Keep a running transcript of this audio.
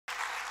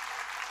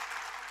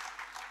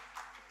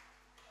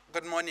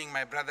Good morning,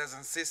 my brothers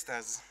and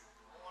sisters.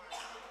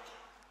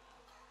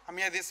 I'm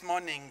here this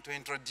morning to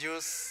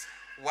introduce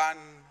one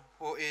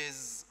who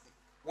is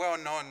well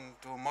known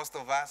to most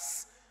of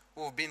us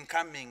who've been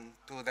coming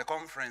to the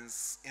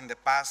conference in the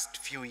past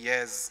few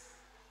years.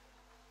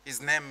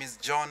 His name is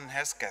John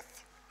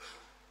Hesketh.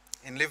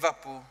 In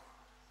Liverpool,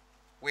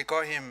 we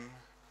call him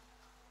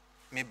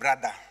my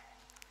brother.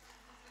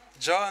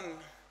 John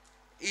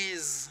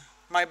is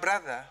my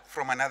brother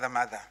from another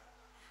mother.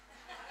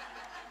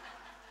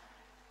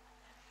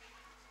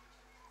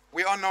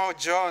 We all know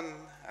John,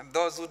 and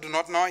those who do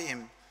not know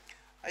him,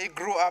 he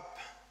grew up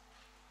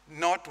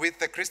not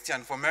with a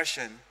Christian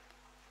formation,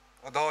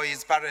 although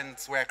his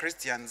parents were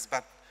Christians,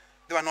 but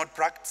they were not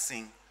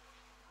practicing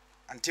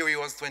until he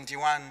was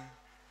 21.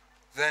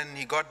 Then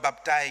he got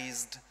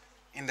baptized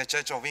in the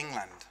Church of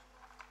England.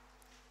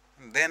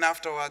 And then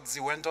afterwards,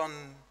 he went on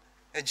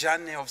a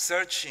journey of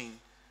searching,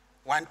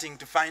 wanting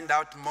to find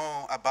out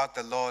more about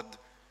the Lord.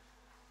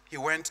 He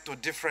went to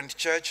different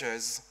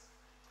churches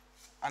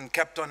and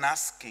kept on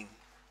asking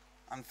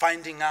and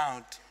finding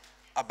out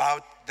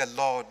about the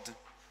Lord.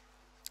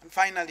 And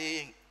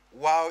finally,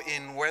 while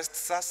in West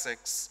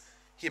Sussex,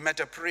 he met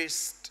a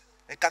priest,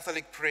 a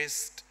Catholic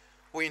priest,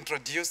 who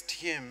introduced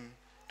him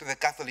to the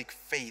Catholic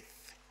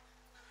faith.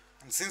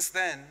 And since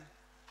then,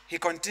 he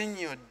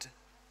continued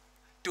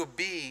to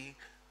be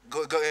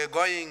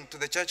going to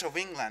the Church of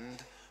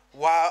England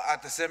while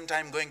at the same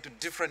time going to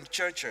different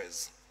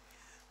churches.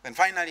 Then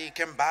finally, he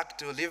came back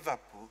to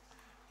Liverpool,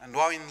 and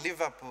while in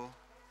Liverpool,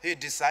 he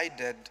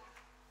decided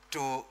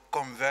to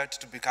convert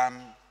to become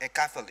a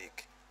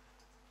Catholic.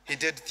 He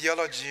did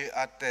theology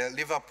at the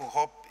Liverpool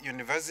Hope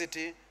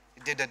University.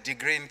 He did a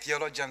degree in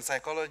theology and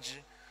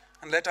psychology.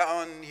 And later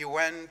on, he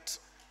went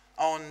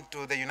on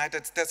to the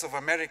United States of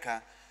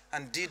America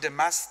and did a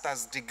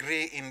master's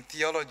degree in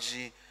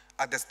theology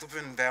at the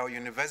Steubenville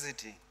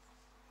University.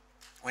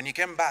 When he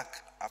came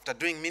back, after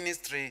doing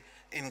ministry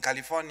in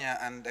California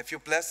and a few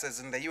places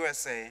in the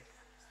USA,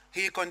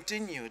 he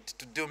continued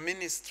to do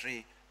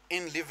ministry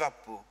in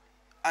Liverpool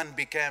and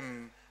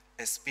became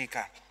a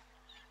speaker.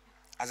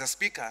 As a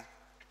speaker,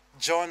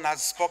 John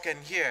has spoken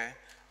here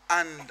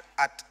and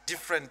at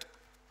different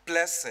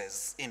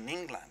places in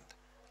England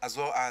as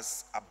well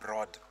as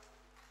abroad.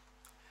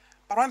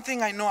 But one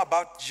thing I know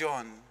about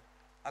John,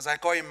 as I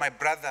call him my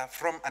brother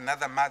from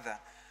another mother,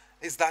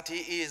 is that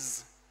he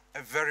is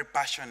a very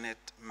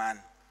passionate man.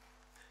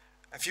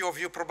 A few of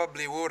you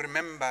probably will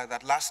remember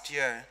that last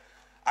year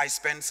I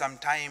spent some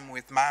time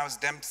with Miles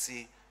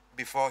Dempsey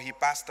before he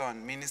passed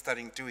on,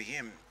 ministering to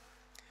him.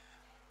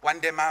 One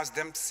day Miles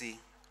Dempsey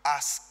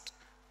asked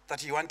that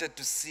he wanted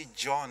to see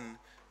John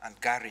and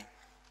Gary.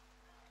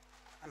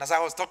 And as I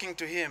was talking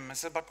to him, I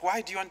said, but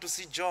why do you want to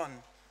see John?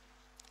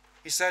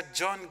 He said,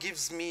 John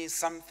gives me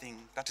something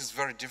that is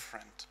very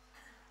different.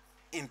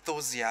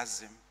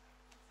 Enthusiasm,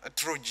 a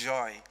true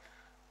joy,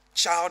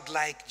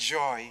 childlike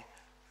joy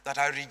that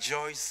I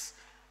rejoice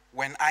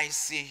when I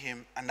see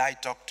him and I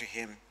talk to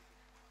him.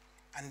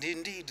 And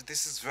indeed,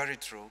 this is very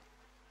true.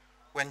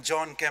 When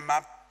John came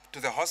up to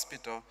the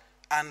hospital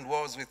and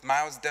was with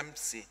Miles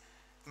Dempsey,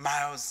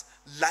 Miles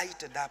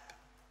lighted up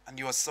and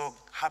he was so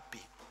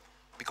happy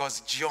because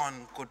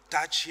John could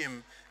touch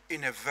him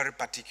in a very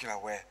particular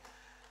way.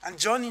 And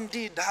John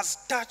indeed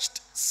has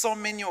touched so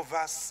many of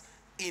us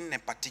in a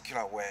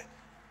particular way.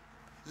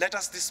 Let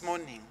us this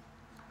morning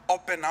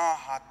open our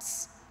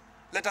hearts.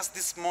 Let us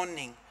this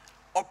morning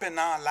open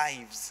our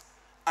lives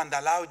and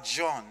allow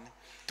John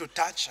to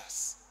touch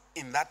us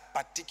in that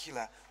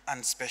particular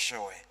and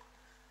special way.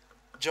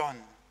 John.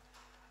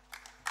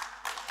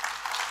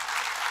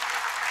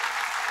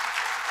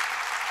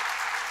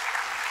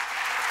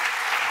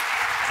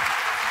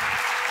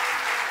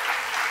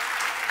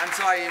 And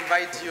so I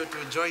invite you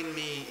to join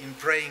me in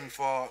praying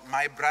for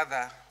my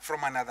brother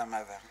from another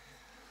mother.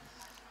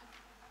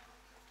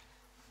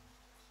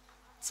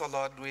 So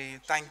Lord, we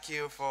thank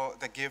you for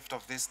the gift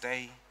of this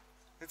day.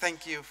 We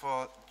thank you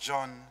for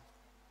John.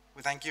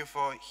 We thank you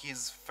for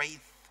his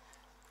faith.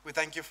 We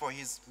thank you for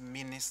his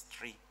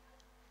ministry.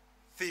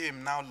 Fill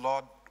him now,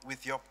 Lord,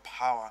 with your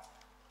power.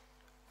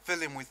 Fill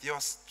him with your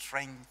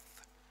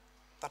strength,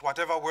 that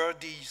whatever word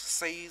he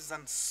says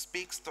and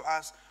speaks to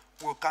us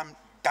will come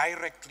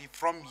directly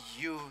from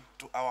you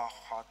to our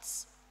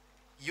hearts.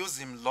 Use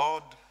him,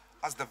 Lord,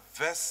 as the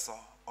vessel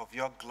of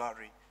your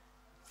glory,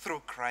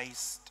 through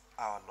Christ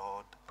our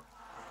Lord.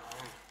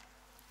 Amen.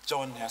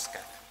 John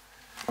Hesketh.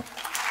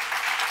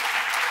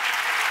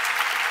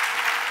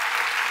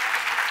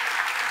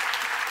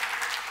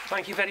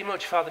 Thank you very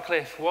much, Father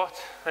Cliff.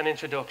 What an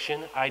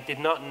introduction. I did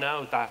not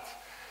know that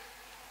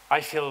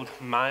I filled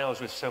Miles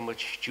with so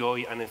much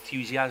joy and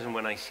enthusiasm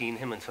when I seen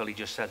him until he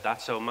just said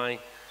that. So my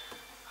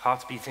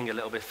heart's beating a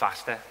little bit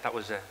faster. That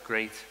was a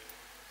great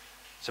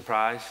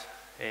surprise.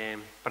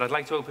 But I'd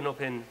like to open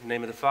up in the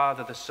name of the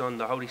Father, the Son,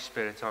 the Holy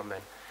Spirit.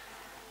 Amen.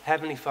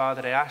 Heavenly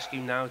Father, I ask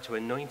you now to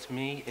anoint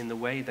me in the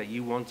way that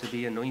you want to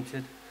be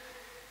anointed.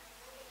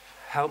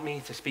 Help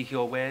me to speak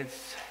your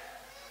words.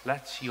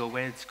 Let your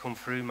words come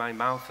through my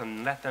mouth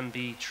and let them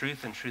be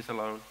truth and truth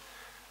alone.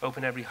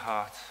 Open every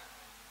heart.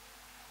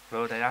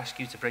 Lord, I ask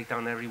you to break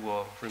down every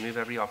wall, remove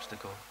every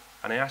obstacle.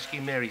 And I ask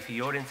you, Mary, for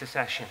your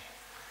intercession,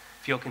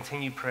 for your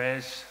continued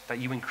prayers, that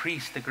you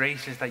increase the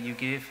graces that you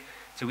give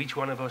to each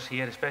one of us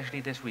here,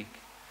 especially this week.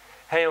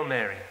 Hail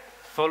Mary,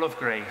 full of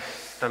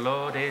grace, the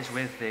Lord is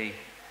with thee.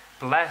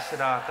 Blessed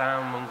art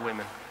thou among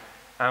women,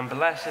 and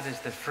blessed is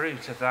the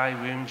fruit of thy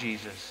womb,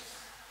 Jesus.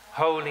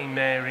 Holy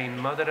Mary,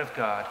 Mother of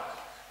God,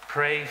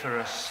 pray for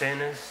us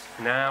sinners,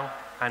 now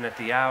and at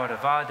the hour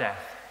of our death.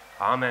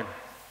 Amen. In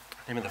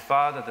the name of the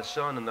Father, the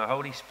Son, and the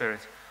Holy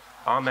Spirit.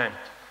 Amen.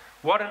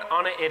 What an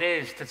honor it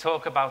is to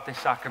talk about this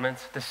sacrament,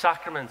 the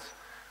sacrament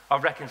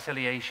of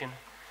reconciliation.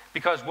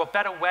 Because what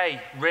better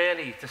way,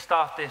 really, to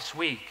start this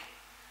week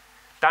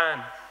than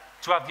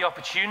to have the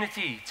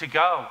opportunity to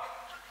go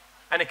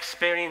and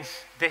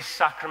experience this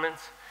sacrament?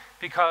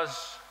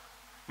 Because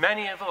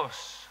many of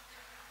us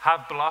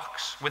have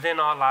blocks within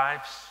our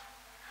lives.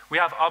 We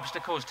have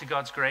obstacles to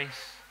God's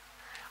grace.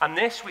 And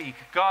this week,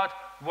 God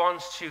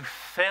wants to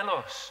fill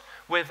us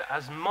with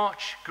as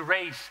much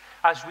grace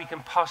as we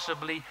can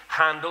possibly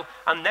handle.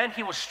 And then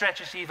he will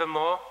stretch us even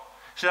more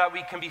so that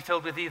we can be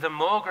filled with even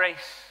more grace.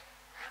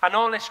 And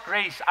all this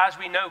grace, as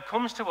we know,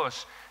 comes to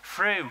us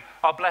through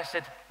our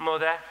Blessed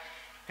Mother,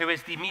 who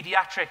is the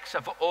mediatrix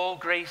of all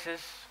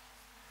graces.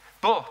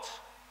 But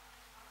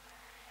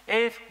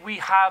if we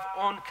have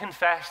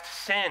unconfessed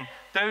sin,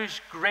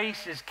 those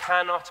graces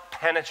cannot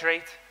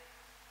penetrate.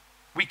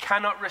 We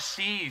cannot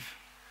receive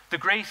the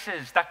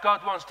graces that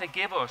God wants to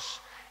give us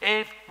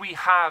if we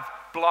have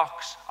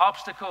blocks,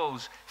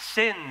 obstacles,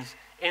 sins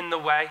in the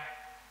way.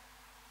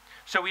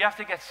 So we have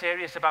to get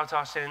serious about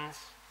our sins.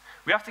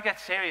 We have to get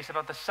serious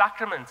about the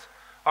sacrament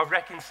of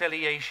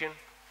reconciliation.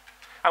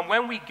 And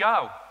when we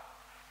go,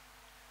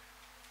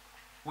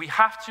 we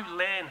have to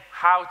learn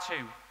how to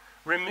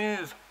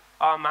remove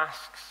our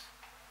masks.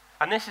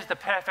 And this is the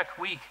perfect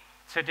week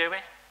to do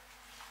it.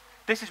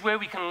 This is where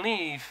we can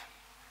leave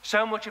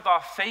so much of our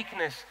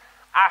fakeness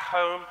at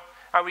home,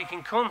 and we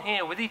can come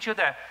here with each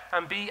other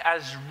and be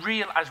as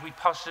real as we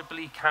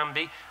possibly can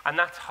be. And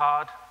that's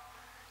hard.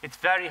 It's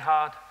very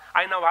hard.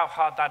 I know how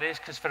hard that is,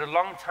 because for a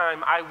long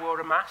time I wore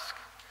a mask.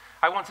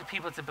 I wanted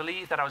people to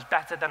believe that I was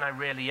better than I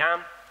really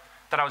am,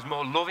 that I was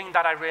more loving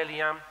than I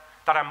really am,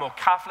 that I'm more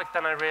Catholic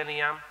than I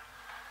really am.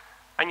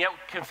 And yet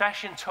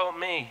confession taught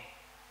me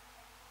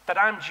that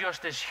I'm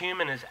just as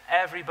human as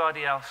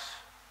everybody else,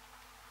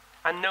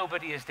 and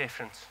nobody is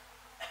different.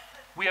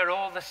 We are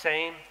all the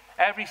same,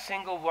 every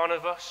single one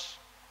of us.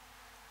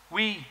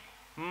 We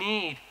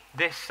need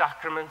this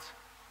sacrament.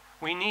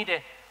 We need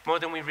it more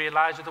than we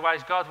realize,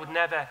 otherwise God would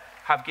never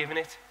have given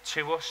it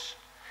to us.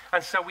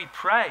 And so we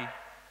pray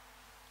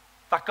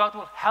that God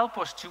will help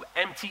us to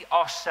empty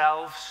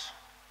ourselves.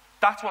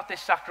 That's what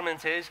this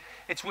sacrament is.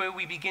 It's where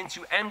we begin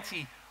to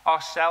empty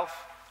ourselves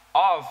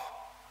of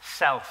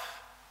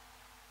self,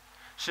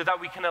 so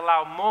that we can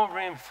allow more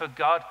room for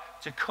God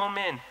to come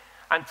in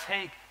and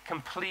take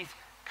complete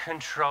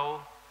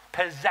control,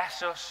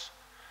 possess us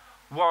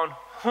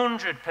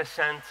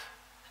 100%.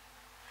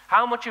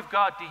 How much of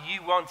God do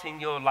you want in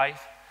your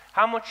life?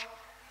 How much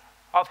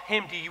of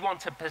him do you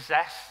want to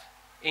possess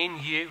in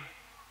you?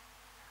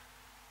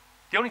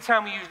 The only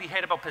time we usually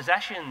hear about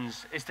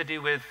possessions is to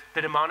do with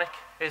the demonic,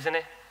 isn't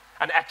it?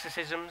 And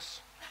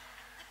exorcisms.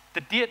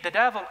 The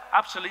devil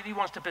absolutely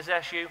wants to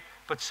possess you,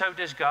 but so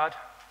does God.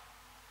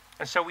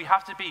 And so we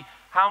have to be,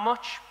 how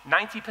much?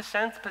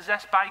 90%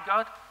 possessed by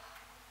God?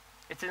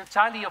 It's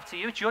entirely up to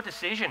you. It's your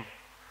decision.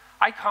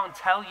 I can't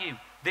tell you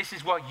this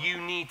is what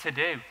you need to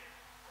do.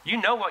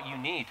 You know what you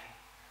need.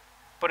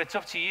 But it's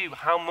up to you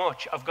how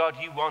much of God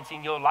you want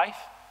in your life.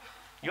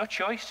 Your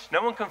choice.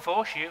 No one can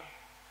force you.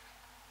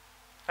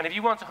 And if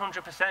you want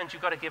 100%,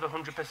 you've got to give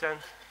 100%.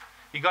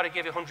 You've got to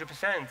give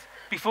 100%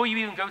 before you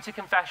even go to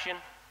confession.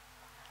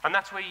 And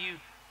that's where you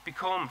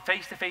become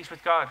face to face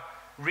with God,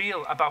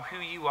 real about who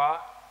you are.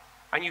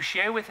 And you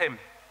share with him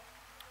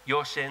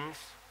your sins,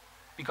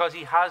 because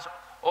he has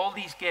all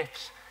these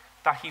gifts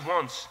that he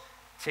wants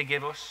to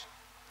give us.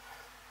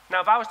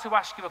 Now, if I was to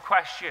ask you a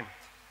question,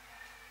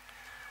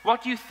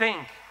 what do you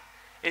think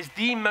is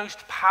the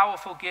most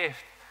powerful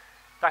gift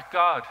that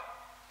God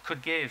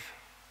could give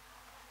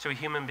to a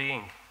human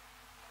being?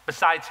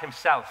 Besides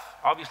himself.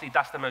 Obviously,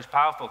 that's the most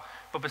powerful.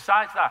 But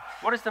besides that,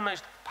 what is the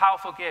most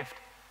powerful gift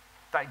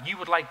that you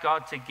would like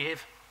God to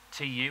give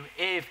to you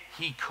if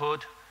he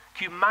could?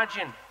 Can you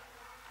imagine?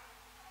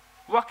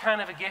 What kind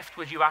of a gift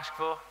would you ask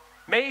for?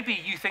 Maybe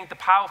you think the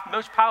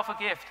most powerful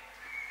gift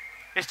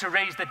is to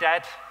raise the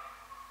dead,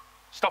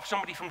 stop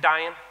somebody from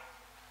dying.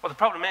 Well, the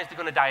problem is they're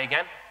going to die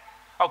again.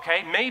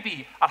 Okay,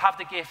 maybe I'll have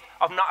the gift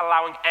of not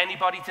allowing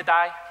anybody to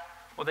die.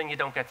 Well, then you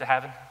don't get to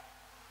heaven.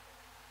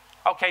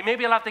 Okay,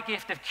 maybe I'll have the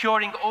gift of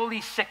curing all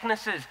these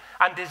sicknesses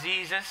and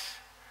diseases.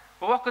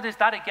 Well, what good is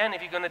that again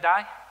if you're going to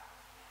die?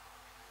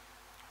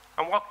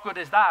 And what good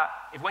is that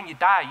if when you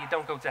die, you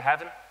don't go to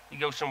heaven, you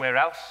go somewhere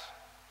else?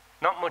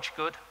 Not much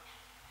good.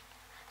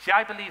 See,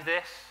 I believe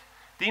this,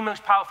 the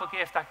most powerful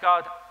gift that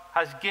God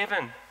has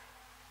given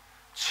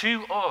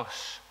to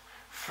us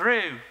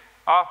through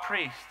our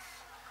priests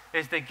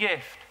is the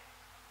gift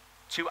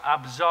to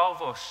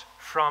absolve us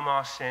from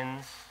our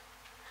sins.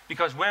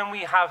 Because when we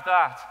have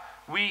that,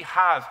 we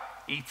have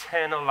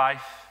eternal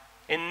life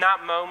in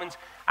that moment,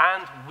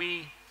 and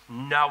we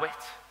know it.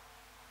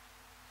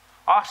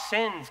 Our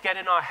sins get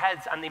in our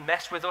heads and they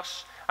mess with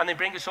us, and they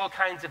bring us all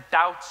kinds of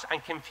doubts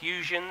and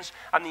confusions,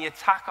 and they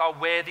attack our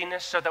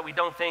worthiness so that we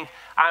don't think,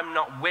 I'm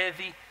not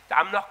worthy,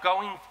 I'm not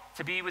going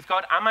to be with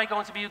God. Am I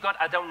going to be with God?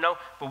 I don't know.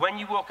 But when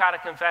you walk out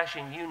of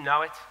confession, you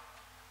know it.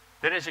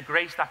 There is a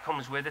grace that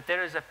comes with it.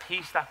 There is a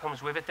peace that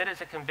comes with it. There is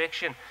a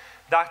conviction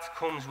that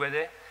comes with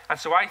it. And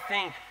so I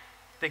think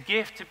the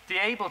gift to be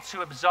able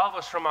to absolve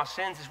us from our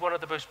sins is one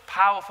of the most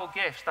powerful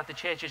gifts that the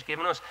church has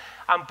given us.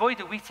 And boy,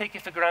 do we take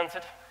it for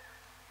granted.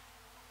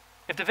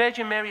 If the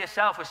Virgin Mary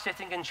herself was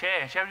sitting in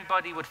church,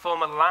 everybody would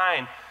form a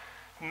line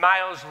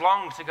miles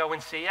long to go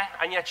and see her,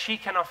 and yet she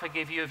cannot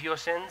forgive you of your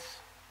sins.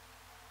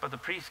 But the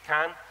priest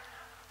can.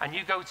 And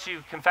you go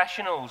to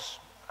confessionals,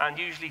 and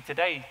usually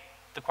today,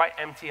 they're quite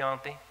empty,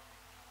 aren't they?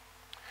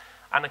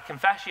 And a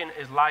confession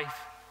is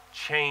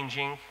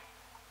life-changing.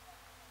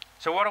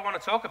 So what I want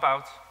to talk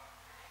about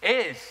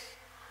is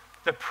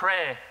the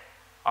prayer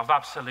of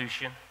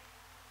absolution.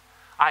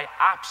 I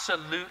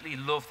absolutely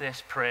love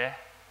this prayer.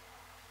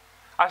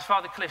 As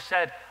Father Cliff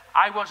said,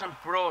 I wasn't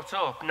brought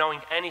up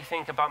knowing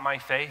anything about my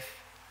faith.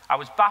 I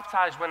was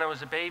baptized when I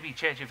was a baby,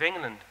 Church of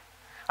England.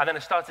 And then I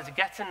started to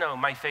get to know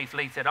my faith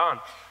later on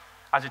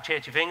as a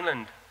Church of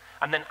England.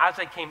 And then as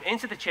I came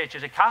into the church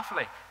as a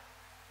Catholic,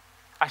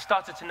 I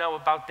started to know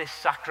about this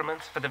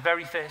sacrament for the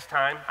very first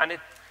time. And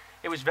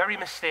it was very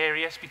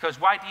mysterious,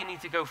 because why do you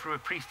need to go through a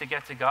priest to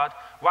get to God?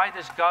 Why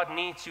does God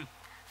need to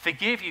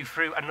forgive you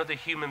through another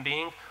human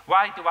being?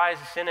 Why do I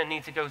as a sinner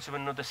need to go to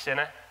another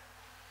sinner?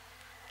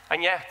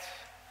 And yet,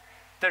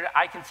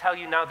 I can tell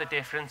you now the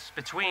difference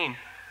between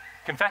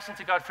confessing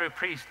to God through a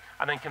priest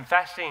and then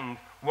confessing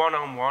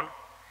one-on-one.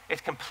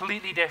 It's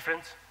completely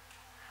different.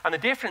 And the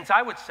difference,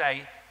 I would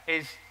say,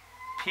 is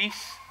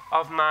peace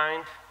of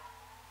mind.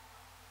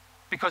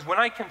 Because when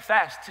I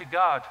confessed to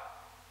God,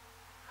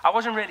 I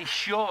wasn't really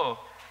sure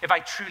if I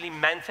truly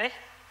meant it.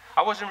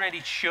 I wasn't really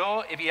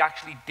sure if he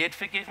actually did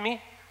forgive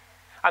me.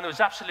 And there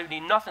was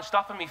absolutely nothing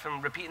stopping me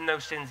from repeating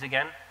those sins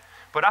again.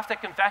 But after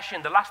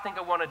confession, the last thing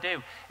I want to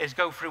do is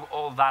go through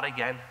all that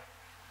again.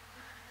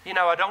 You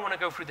know, I don't want to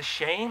go through the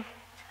shame.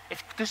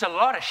 There's a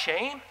lot of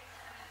shame.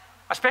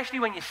 Especially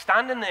when you're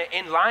standing there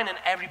in line and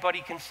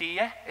everybody can see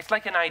you. It's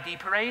like an ID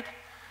parade.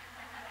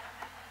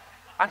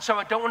 And so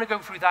I don't want to go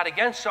through that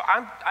again. So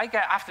I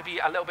have to be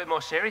a little bit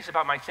more serious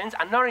about my sins.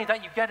 And not only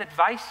that, you get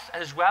advice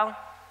as well.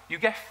 You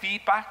get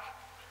feedback.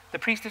 The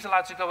priest is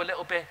allowed to go a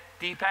little bit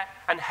deeper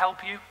and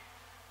help you.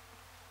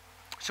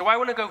 So I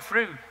want to go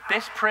through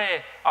this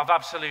prayer of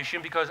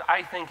absolution because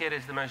I think it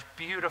is the most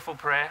beautiful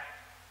prayer.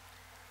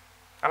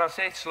 And I'll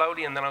say it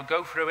slowly and then I'll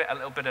go through it a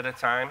little bit at a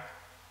time.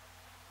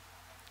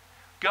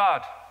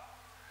 God,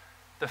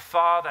 the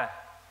Father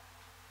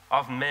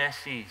of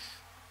mercies,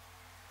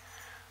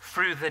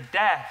 through the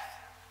death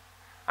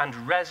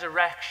and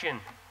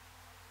resurrection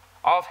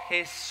of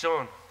his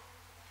Son,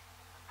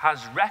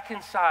 has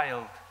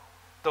reconciled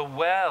the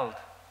world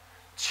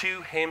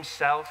to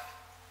himself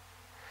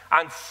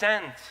and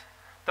sent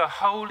the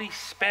Holy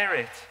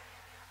Spirit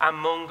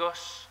among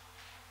us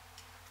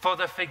for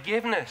the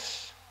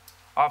forgiveness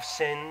of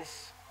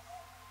sins.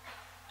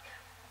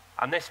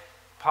 And this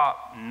part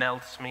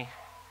melts me.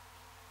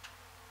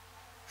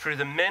 Through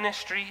the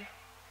ministry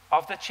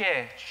of the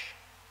church,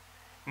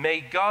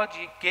 may God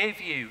give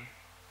you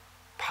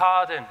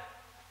pardon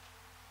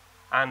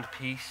and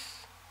peace.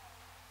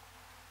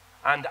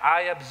 And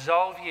I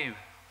absolve you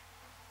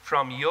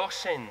from your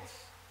sins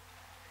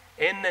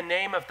in the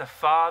name of the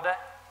Father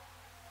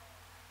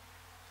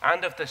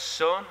and of the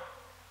Son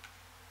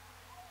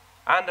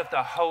and of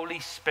the Holy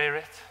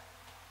Spirit.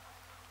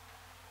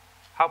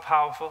 How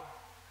powerful.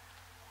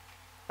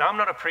 Now, I'm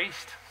not a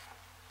priest,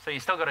 so you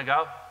still got to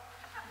go.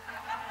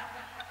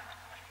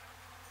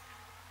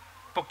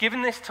 But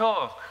given this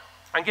talk,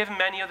 and given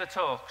many other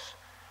talks,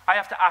 I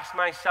have to ask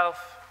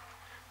myself,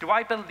 do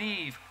I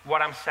believe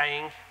what I'm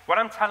saying? What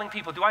I'm telling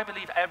people, do I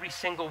believe every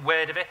single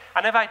word of it?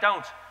 And if I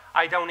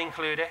don't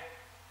include it.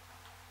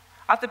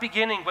 At the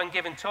beginning, when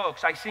giving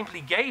talks, I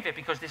simply gave it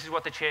because this is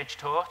what the church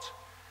taught.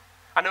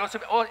 And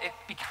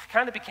it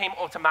kind of became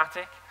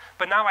automatic.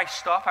 But now I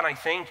stop and I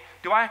think,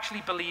 do I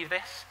actually believe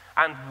this?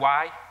 And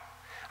why?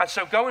 And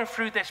so going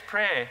through this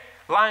prayer,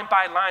 line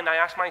by line, I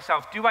ask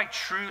myself, do I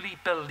truly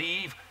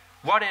believe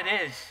what it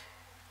is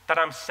that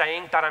I'm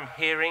saying, that I'm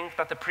hearing,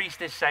 that the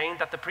priest is saying,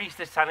 that the priest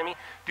is telling me?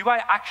 Do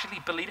I actually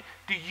believe it?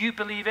 Do you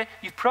believe it?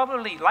 You've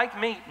probably, like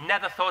me,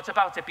 never thought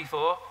about it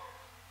before.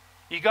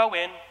 You go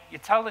in, you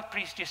tell the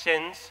priest your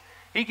sins,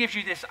 he gives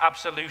you this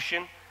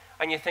absolution,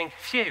 and you think,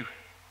 phew,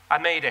 I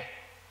made it.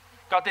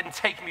 God didn't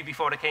take me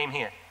before I came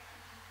here.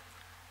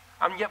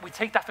 And yet we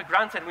take that for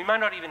granted. We might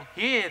not even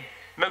hear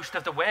most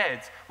of the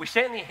words. We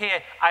certainly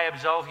hear, I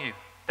absolve you,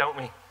 don't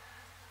we?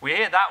 We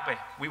hear that bit.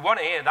 We want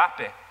to hear that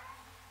bit.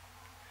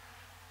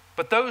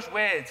 But those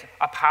words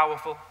are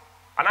powerful.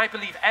 And I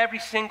believe every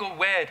single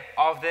word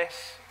of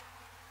this.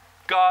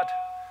 God,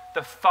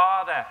 the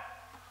Father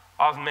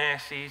of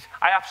mercies.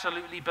 I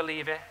absolutely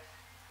believe it.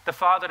 The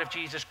Father of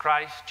Jesus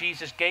Christ.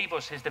 Jesus gave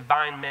us his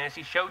divine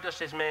mercy, showed us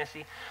his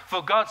mercy.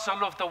 For God so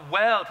loved the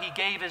world, he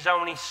gave his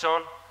only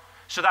Son,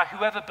 so that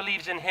whoever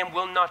believes in him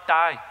will not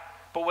die,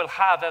 but will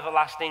have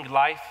everlasting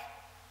life.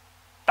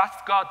 That's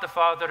God, the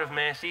Father of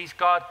mercies.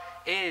 God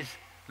is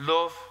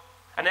love.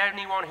 And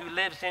anyone who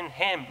lives in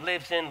him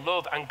lives in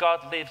love, and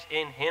God lives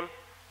in him.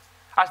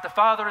 As the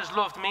Father has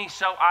loved me,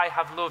 so I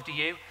have loved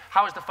you.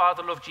 How has the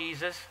Father loved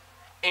Jesus?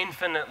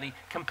 Infinitely,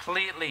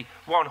 completely,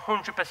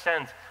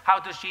 100%. How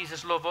does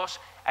Jesus love us?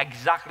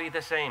 Exactly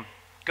the same.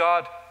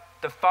 God,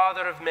 the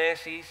Father of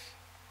mercies,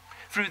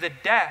 through the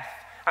death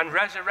and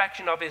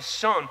resurrection of his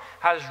Son,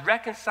 has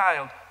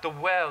reconciled the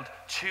world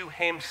to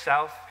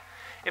himself.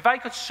 If I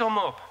could sum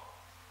up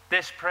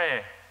this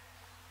prayer,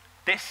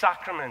 this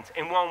sacrament,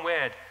 in one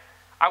word,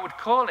 I would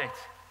call it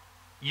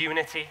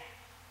unity.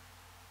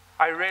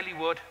 I really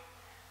would.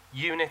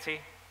 Unity.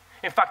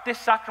 In fact, this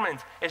sacrament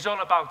is all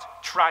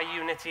about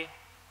triunity,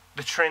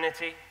 the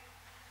Trinity.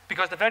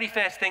 Because the very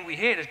first thing we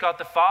hear is God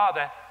the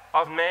Father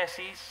of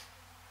mercies.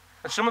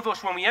 And some of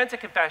us, when we enter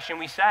confession,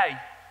 we say,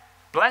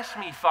 bless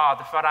me,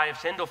 Father, for I have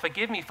sinned, or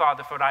forgive me,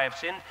 Father, for I have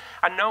sinned.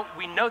 And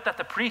we note that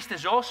the priest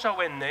is also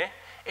in there,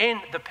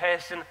 in the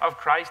person of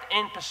Christ,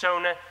 in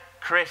persona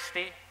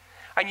Christi.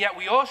 And yet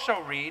we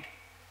also read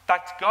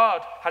that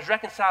God has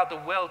reconciled the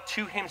world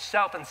to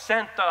himself and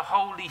sent the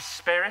Holy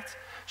Spirit.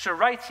 So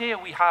right here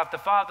we have the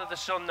Father, the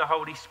Son, the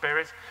Holy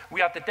Spirit. We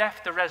have the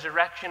death, the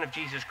resurrection of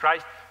Jesus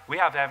Christ. We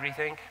have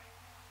everything.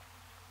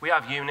 We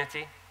have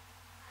unity.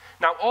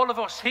 Now all of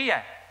us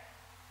here,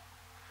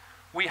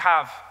 we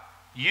have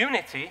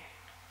unity,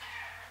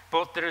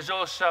 but there is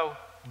also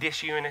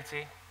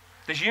disunity.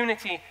 There's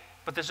unity,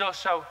 but there's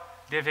also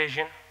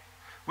division.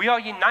 We are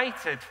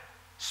united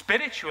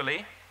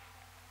spiritually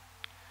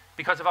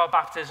because of our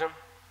baptism.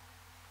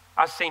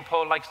 As St.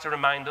 Paul likes to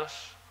remind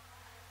us,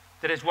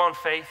 there is one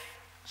faith.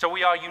 So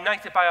we are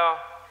united by our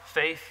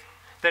faith.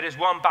 There is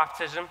one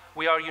baptism.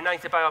 We are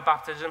united by our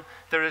baptism.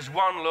 There is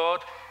one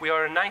Lord. We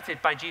are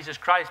united by Jesus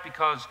Christ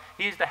because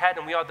he is the head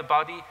and we are the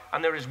body,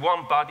 and there is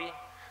one body.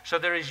 So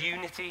there is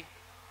unity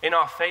in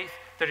our faith.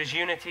 There is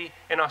unity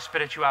in our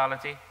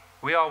spirituality.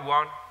 We are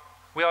one.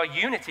 We are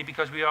unity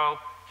because we are all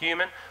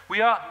human.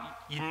 We are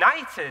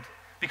united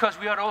because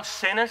we are all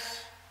sinners.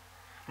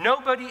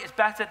 Nobody is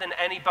better than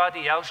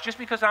anybody else. Just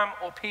because I'm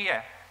up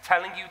here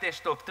telling you this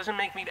stuff doesn't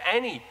make me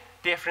any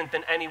different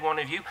than any one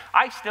of you.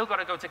 I still got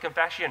to go to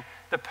confession.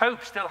 The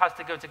Pope still has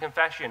to go to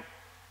confession.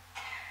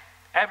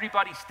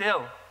 Everybody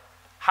still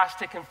has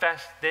to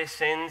confess their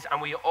sins,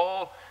 and we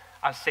all,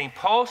 as St.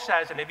 Paul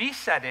says, and if he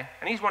said it,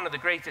 and he's one of the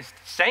greatest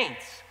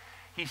saints,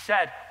 he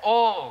said,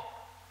 all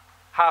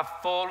have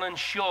fallen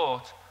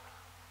short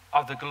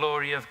of the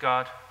glory of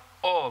God.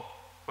 All,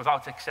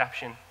 without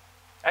exception.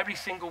 Every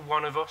single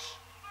one of us.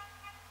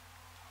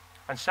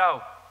 And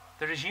so,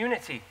 there is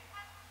unity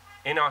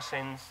in our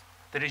sins.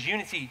 There is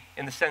unity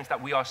in the sense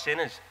that we are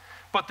sinners.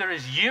 But there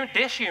is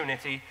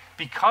disunity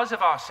because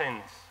of our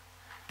sins.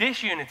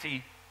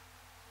 Disunity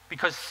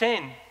because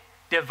sin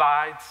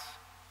divides.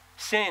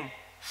 Sin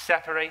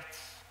separates.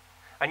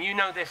 And you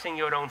know this in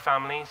your own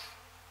families.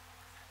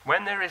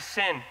 When there is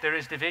sin, there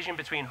is division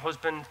between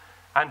husband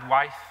and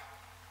wife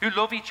who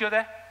love each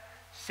other.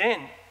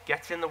 Sin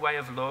gets in the way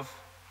of love.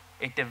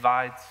 It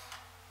divides.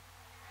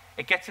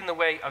 It gets in the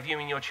way of you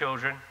and your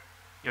children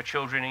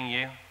and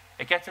you.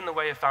 It gets in the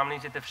way of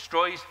families. It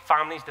destroys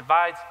families,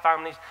 divides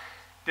families,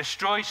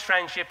 destroys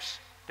friendships,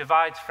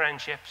 divides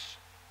friendships.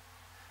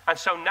 And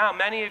so now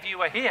many of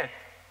you are here.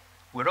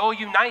 We're all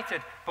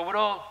united, but we're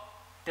all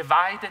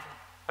divided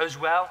as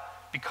well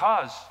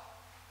because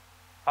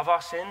of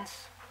our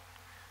sins.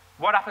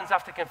 What happens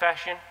after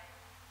confession?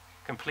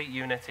 Complete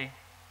unity.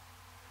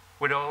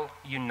 We're all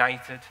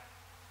united.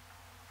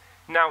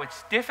 Now,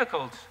 it's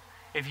difficult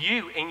if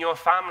you in your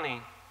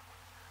family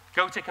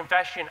go to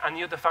confession and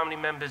the other family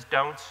members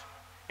don't.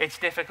 It's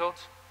difficult,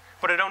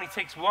 but it only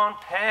takes one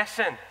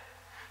person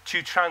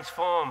to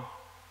transform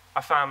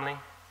a family.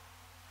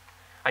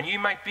 And you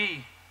might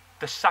be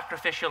the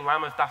sacrificial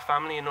lamb of that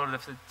family in order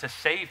to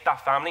save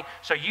that family.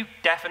 So you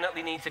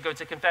definitely need to go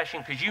to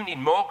confession because you need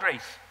more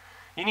grace.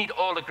 You need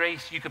all the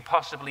grace you could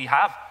possibly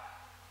have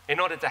in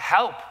order to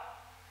help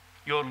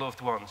your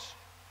loved ones.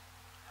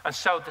 And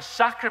so the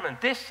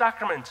sacrament, this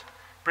sacrament,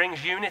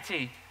 brings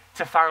unity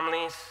to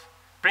families,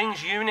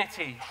 brings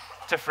unity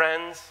to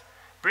friends,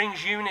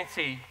 brings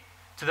unity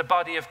to the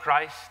body of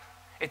Christ.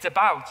 It's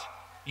about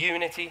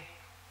unity.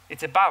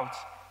 It's about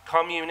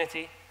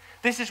community.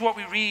 This is what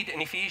we read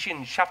in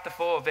Ephesians chapter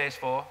 4, verse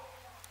 4.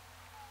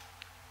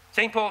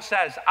 St. Paul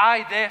says,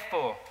 I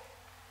therefore,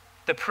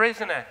 the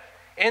prisoner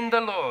in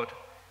the Lord,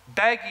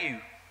 beg you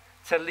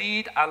to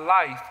lead a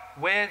life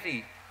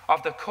worthy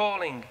of the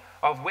calling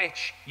of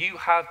which you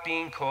have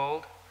been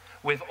called,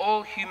 with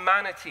all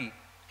humility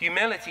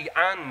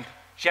and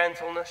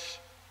gentleness,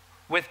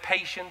 with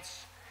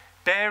patience,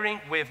 bearing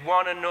with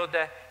one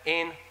another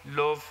in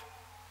love,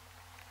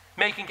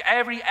 making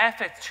every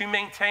effort to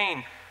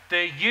maintain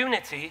the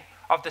unity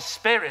of the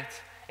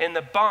Spirit in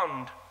the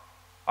bond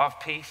of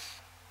peace.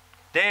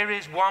 There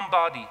is one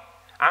body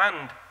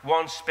and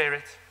one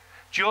Spirit,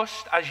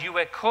 just as you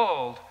were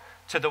called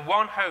to the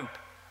one hope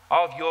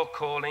of your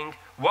calling,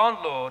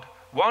 one Lord,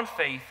 one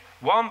faith,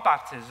 one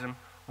baptism,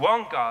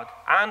 one God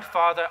and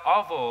Father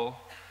of all,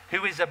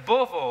 who is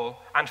above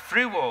all and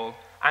through all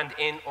and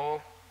in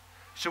all.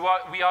 So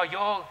we are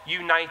all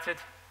united.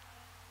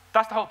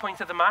 That's the whole point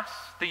of the Mass,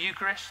 the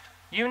Eucharist,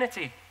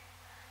 unity.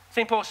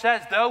 St. Paul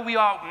says, though we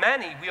are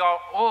many, we are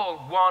all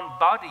one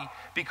body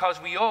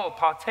because we all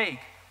partake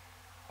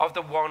of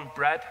the one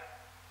bread.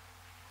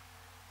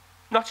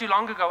 Not too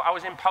long ago, I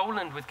was in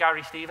Poland with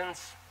Gary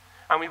Stevens,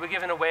 and we were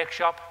given a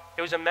workshop.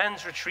 It was a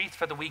men's retreat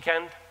for the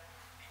weekend.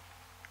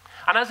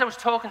 And as I was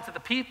talking to the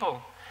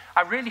people,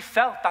 I really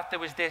felt that there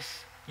was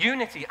this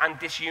unity and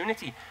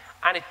disunity,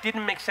 and it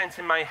didn't make sense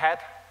in my head.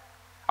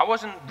 I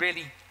wasn't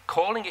really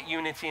calling it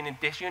unity and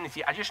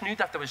disunity. I just knew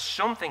that there was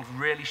something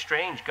really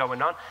strange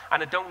going on,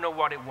 and I don't know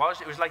what it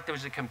was. It was like there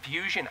was a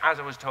confusion as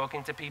I was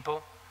talking to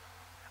people.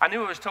 I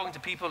knew I was talking to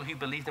people who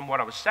believed in what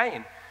I was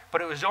saying,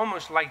 but it was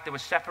almost like they were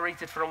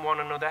separated from one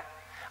another.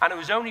 And it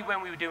was only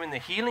when we were doing the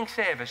healing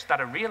service that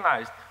I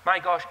realized, my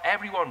gosh,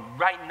 everyone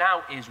right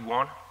now is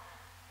one.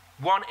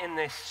 One in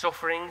their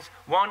sufferings,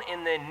 one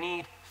in their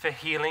need for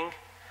healing.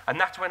 And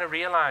that's when I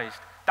realized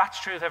that's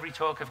true of every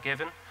talk I've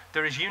given.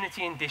 There is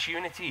unity and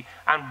disunity.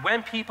 And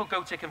when people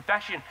go to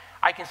confession,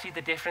 I can see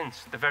the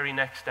difference the very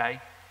next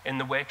day, in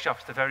the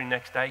workshops the very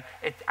next day.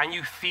 And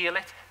you feel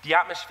it. The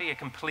atmosphere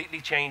completely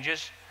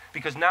changes,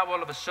 because now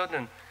all of a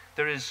sudden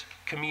there is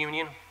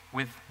communion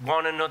with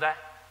one another.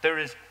 There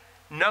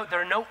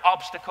are no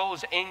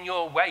obstacles in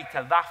your way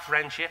to that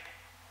friendship,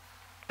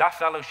 that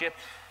fellowship.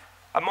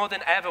 And more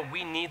than ever,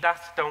 we need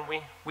that, don't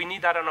we? We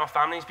need that in our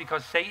families,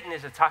 because Satan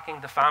is attacking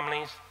the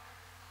families.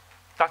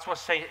 That's what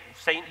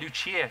Saint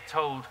Lucia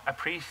told a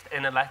priest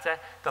in a letter.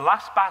 The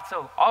last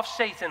battle of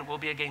Satan will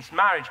be against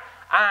marriage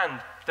and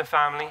the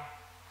family.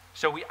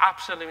 So we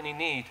absolutely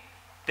need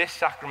this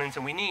sacrament,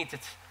 and we need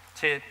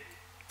to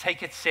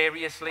take it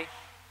seriously.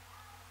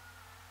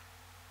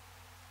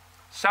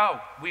 So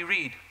we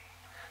read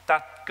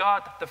that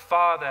God the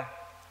Father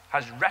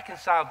has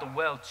reconciled the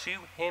world to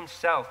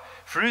himself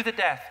through the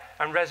death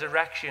and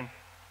resurrection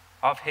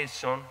of his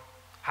Son.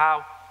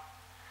 How?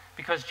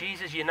 Because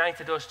Jesus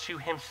united us to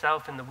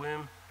himself in the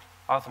womb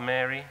of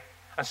Mary.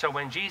 And so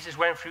when Jesus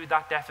went through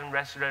that death and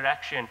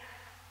resurrection,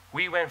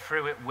 we went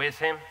through it with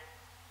him,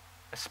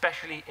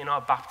 especially in our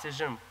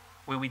baptism,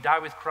 where we die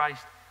with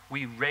Christ,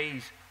 we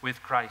raise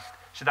with Christ,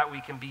 so that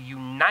we can be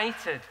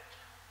united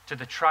to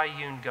the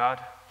triune God.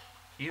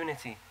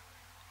 Unity.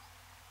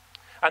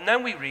 And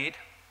then we read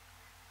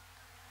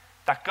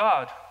that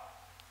God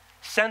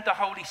sent the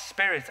Holy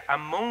Spirit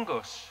among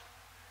us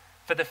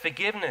for the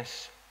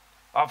forgiveness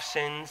of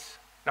sins.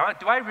 Now,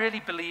 do I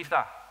really believe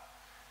that?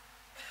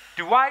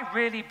 Do I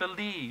really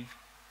believe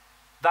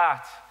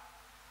that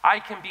I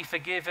can be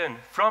forgiven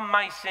from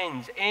my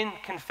sins in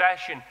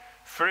confession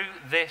through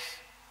this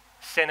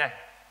sinner,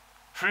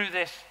 through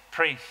this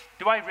priest?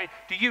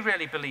 Do you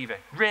really believe it?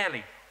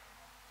 Really?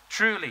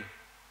 Truly?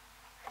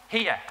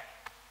 Here?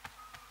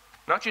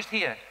 Not just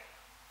here.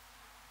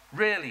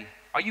 Really?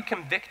 Are you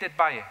convicted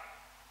by it?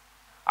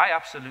 I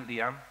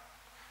absolutely am.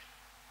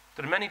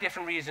 There are many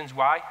different reasons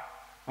why.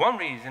 One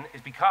reason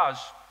is because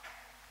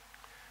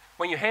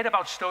when you hear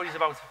about stories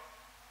about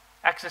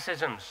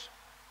exorcisms,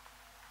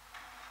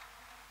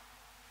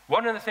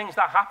 one of the things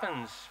that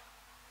happens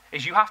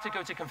is you have to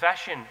go to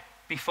confession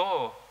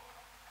before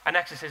an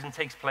exorcism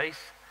takes place.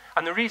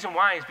 And the reason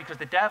why is because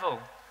the devil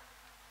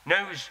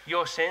knows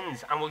your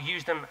sins and will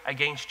use them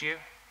against you.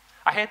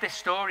 I heard this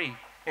story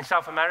in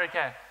South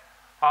America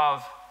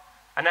of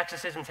an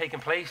exorcism taking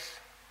place,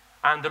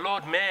 and the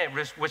Lord Mayor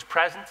was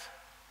present,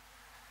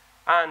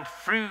 and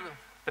through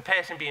the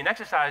person being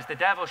exorcised, the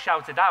devil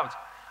shouted out,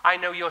 "I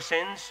know your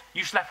sins.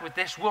 You slept with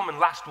this woman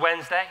last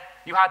Wednesday.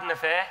 You had an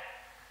affair."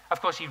 Of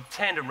course, he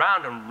turned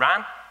around and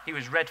ran. He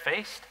was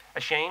red-faced,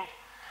 ashamed.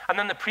 And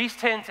then the priest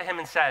turned to him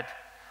and said,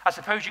 "I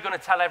suppose you're going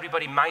to tell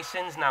everybody my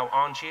sins now,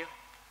 aren't you?"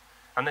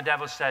 And the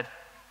devil said,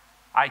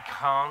 "I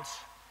can't.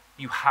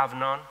 You have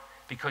none,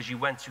 because you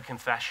went to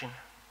confession."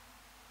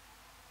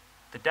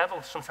 The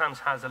devil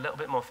sometimes has a little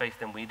bit more faith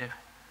than we do,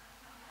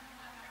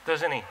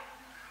 doesn't he?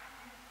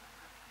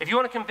 If you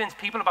want to convince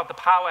people about the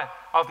power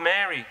of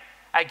Mary,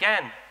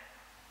 again,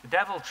 the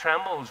devil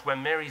trembles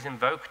when Mary's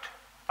invoked.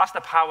 That's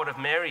the power of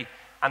Mary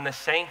and the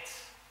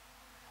saints.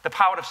 The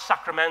power of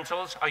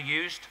sacramentals are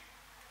used.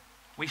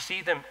 We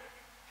see them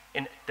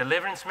in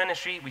deliverance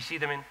ministry. We see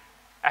them in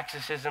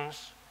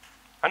exorcisms.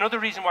 Another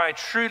reason why I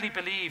truly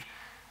believe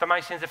that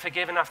my sins are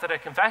forgiven after their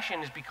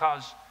confession is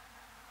because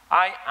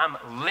I am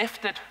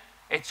lifted.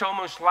 It's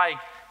almost like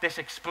this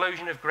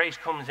explosion of grace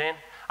comes in,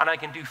 and I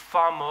can do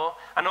far more.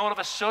 And all of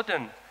a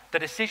sudden, the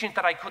decisions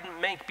that I couldn't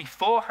make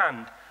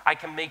beforehand, I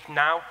can make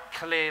now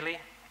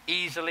clearly,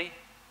 easily.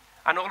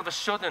 And all of a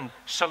sudden,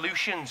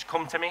 solutions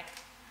come to me.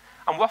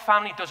 And what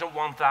family doesn't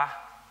want that?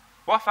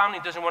 What family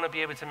doesn't want to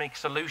be able to make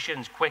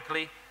solutions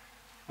quickly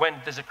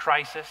when there's a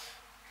crisis?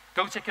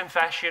 Go to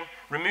confession,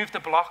 remove the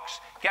blocks,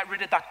 get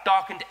rid of that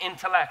darkened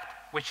intellect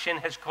which sin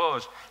has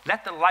caused.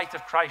 Let the light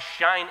of Christ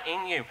shine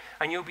in you,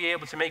 and you'll be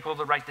able to make all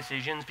the right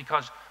decisions,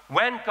 because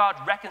when God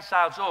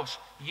reconciles us,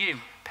 you,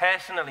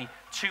 personally,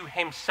 to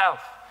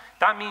himself,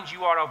 that means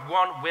you are of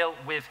one will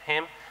with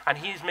him, and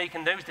he is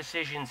making those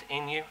decisions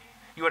in you.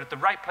 You are at the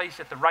right place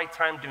at the right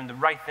time, doing the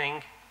right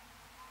thing.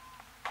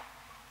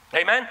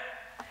 Amen?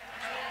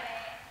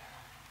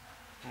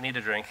 Need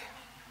a drink.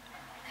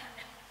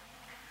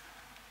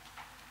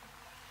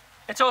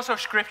 It's also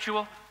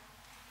scriptural,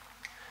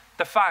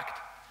 the fact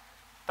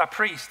that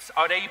priests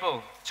are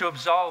able to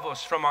absolve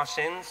us from our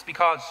sins,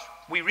 because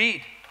we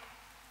read,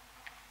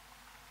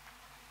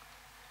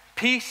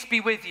 "Peace be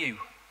with you."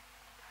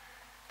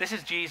 This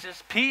is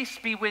Jesus. "Peace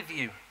be with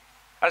you.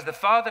 As the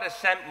Father has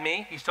sent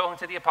me," he's talking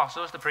to the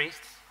apostles, the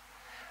priests,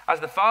 "as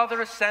the Father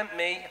has sent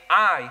me,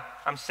 I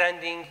am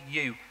sending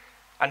you."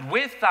 And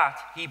with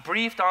that, he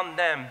breathed on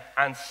them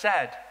and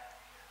said,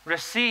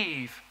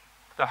 "Receive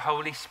the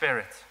Holy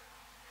Spirit.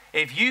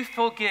 If you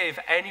forgive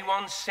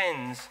anyone's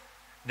sins,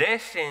 their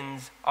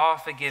sins are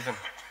forgiven.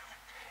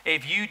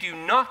 If you do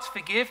not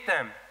forgive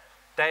them,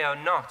 they are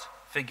not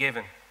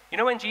forgiven." You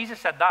know, when Jesus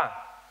said that,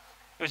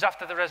 it was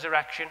after the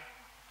resurrection.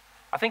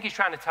 I think he's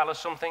trying to tell us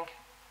something.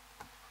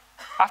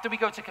 After we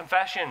go to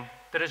confession,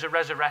 there is a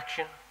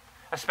resurrection,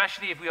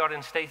 especially if we are in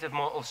a state of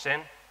mortal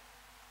sin.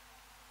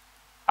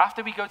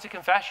 After we go to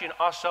confession,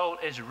 our soul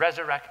is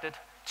resurrected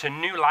to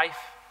new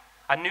life,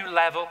 a new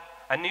level,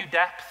 a new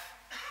depth.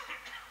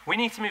 We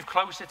need to move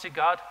closer to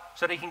God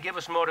so that he can give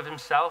us more of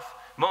himself,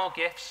 more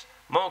gifts,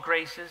 more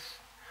graces.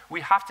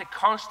 We have to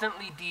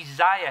constantly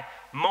desire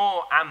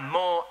more and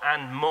more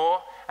and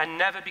more, and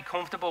never be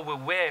comfortable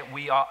with where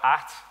we are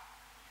at.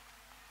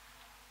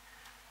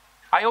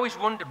 I always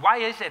wondered, why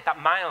is it that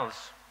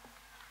Miles,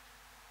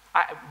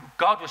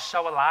 God was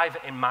so alive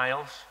in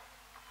Miles?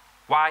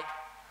 Why?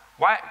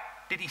 Why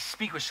did he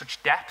speak with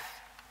such depth?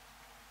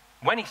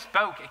 When he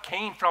spoke, it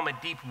came from a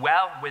deep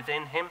well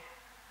within him.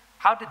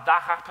 How did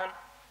that happen?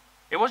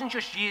 It wasn't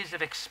just years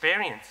of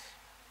experience.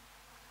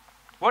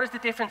 What is the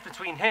difference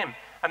between him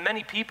and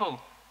many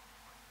people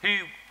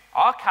who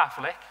are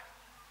Catholic?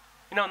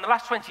 You know, in the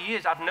last 20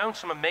 years, I've known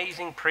some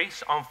amazing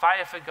priests on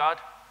fire for God,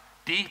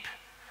 deep,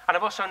 and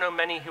I've also known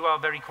many who are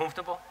very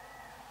comfortable.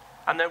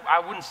 And I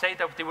wouldn't say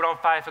that they were on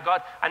fire for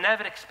God. I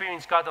never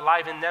experienced God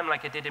alive in them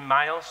like I did in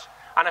Miles.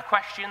 And I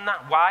question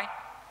that. Why?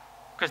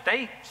 Because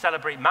they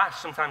celebrate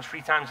Mass sometimes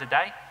 3 times a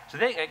day. So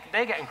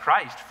they're getting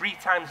Christ 3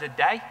 times a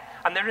day.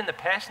 And they're in the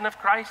person of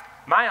Christ.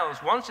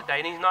 Miles once a day,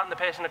 and he's not in the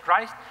person of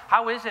Christ.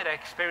 How is it I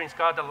experience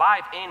God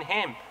alive in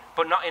him,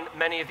 but not in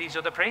many of these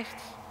other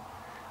priests?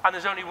 And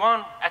there's only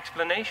one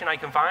explanation I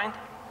can find,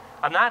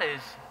 and that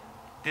is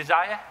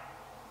desire.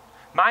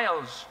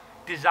 Miles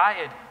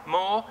desired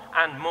more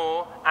and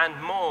more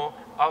and more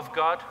of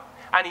God,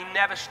 and he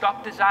never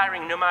stopped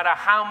desiring, no matter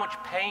how much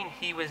pain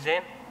he was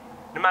in,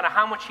 no matter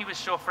how much he was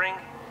suffering.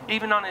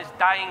 Even on his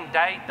dying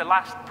day, the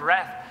last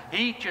breath,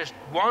 he just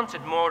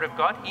wanted more of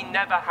God. He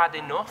never had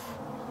enough.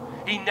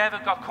 He never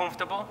got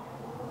comfortable.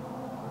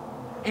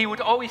 He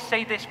would always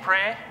say this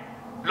prayer,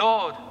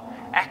 "Lord,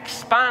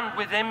 expand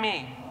within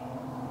me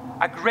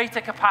a greater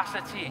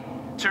capacity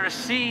to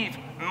receive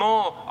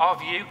more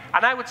of you."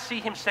 And I would see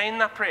him saying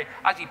that prayer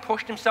as he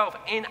pushed himself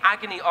in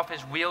agony off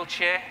his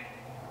wheelchair.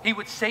 He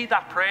would say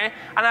that prayer,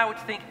 and I would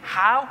think,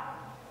 how?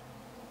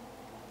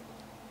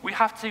 We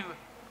have to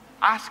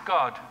ask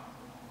God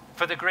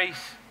for the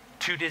grace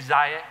to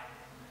desire.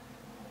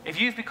 If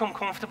you've become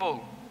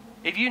comfortable,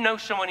 if you know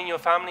someone in your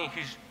family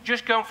who's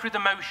just going through the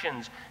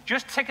motions,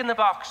 just ticking the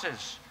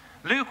boxes,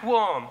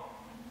 lukewarm,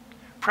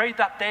 pray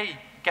that they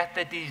get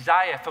the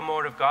desire for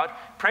more of God.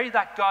 Pray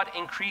that God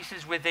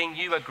increases within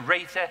you a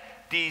greater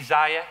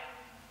desire.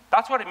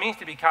 That's what it means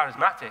to be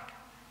charismatic.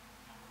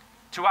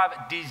 To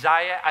have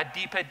desire, a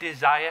deeper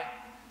desire,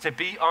 to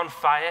be on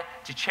fire,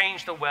 to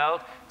change the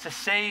world, to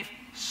save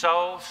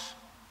souls.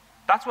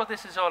 That's what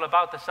this is all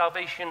about, the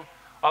salvation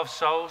of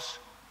souls.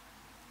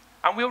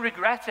 And we'll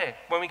regret it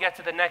when we get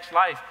to the next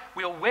life.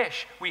 We'll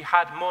wish we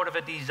had more of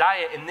a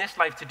desire in this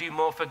life to do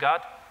more for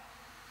God.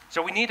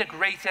 So we need a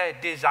greater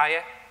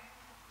desire.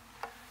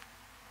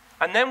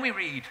 And then we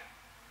read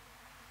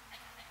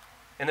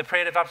in the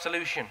prayer of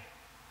absolution,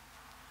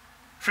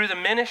 "Through the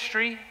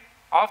ministry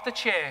of the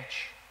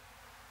church,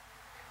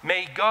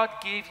 may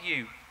God give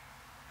you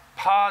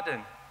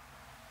pardon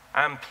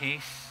and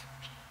peace."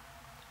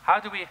 How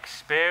do we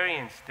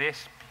experience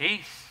this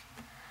peace?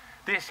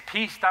 This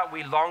peace that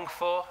we long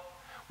for?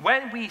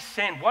 When we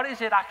sin, what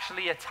is it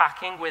actually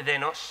attacking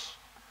within us?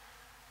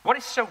 What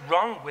is so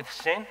wrong with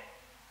sin?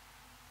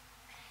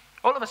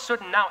 All of a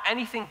sudden now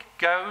anything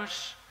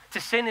goes. To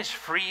sin is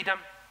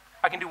freedom.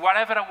 I can do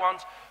whatever I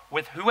want,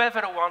 with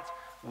whoever I want,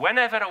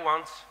 whenever I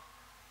want.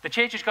 The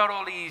church has got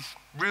all these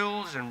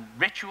rules and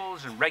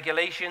rituals and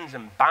regulations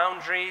and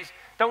boundaries.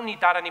 Don't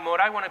need that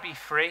anymore. I want to be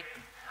free.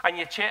 And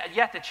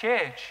yet the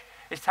church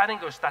is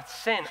telling us that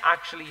sin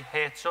actually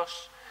hurts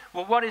us.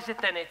 Well, what is it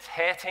then it's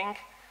hurting?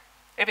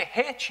 If it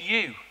hurts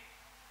you,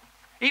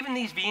 Even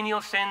these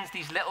venial sins,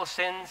 these little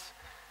sins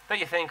that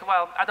you think,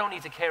 well, I don't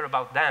need to care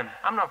about them.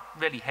 I'm not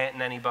really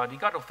hurting anybody.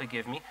 God will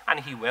forgive me, and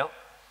he will.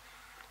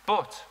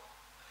 But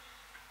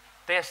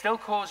they are still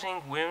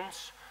causing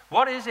wounds.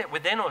 What is it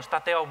within us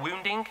that they are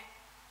wounding?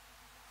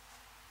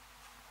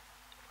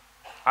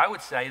 I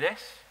would say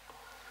this.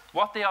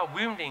 What they are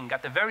wounding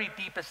at the very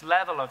deepest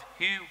level of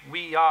who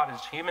we are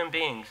as human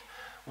beings,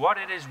 what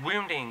it is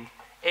wounding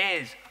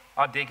is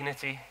our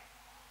dignity.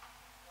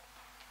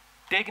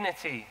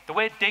 Dignity. The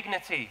word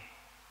dignity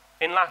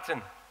in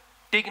Latin,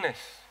 dignus,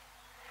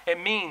 it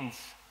means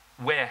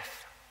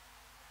worth.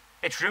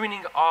 It's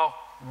ruining our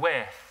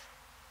worth.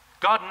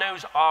 God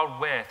knows our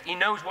worth. He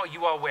knows what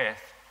you are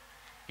worth.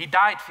 He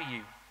died for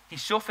you. He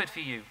suffered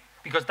for you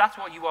because that's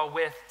what you are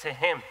worth to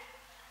him.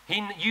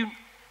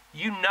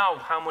 You know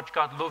how much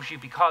God loves you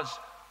because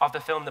of the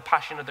film The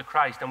Passion of the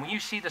Christ. And when you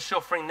see the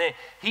suffering there,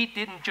 he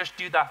didn't just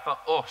do that for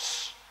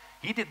us.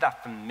 He did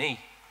that for me.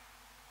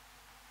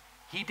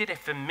 He did it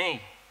for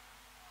me,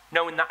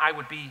 knowing that I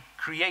would be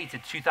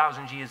created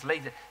 2,000 years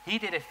later. He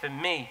did it for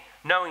me,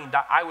 knowing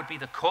that I would be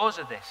the cause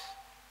of this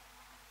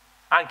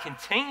and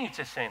continue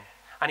to sin.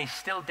 And he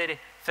still did it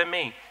for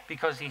me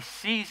because he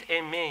sees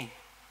in me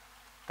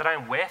that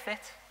I'm worth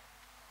it.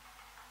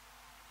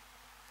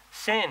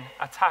 Sin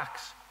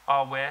attacks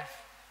our worth.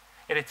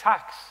 It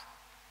attacks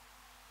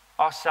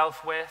our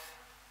self-worth.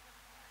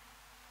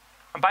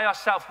 And by our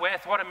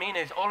self-worth, what I mean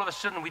is all of a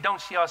sudden we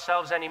don't see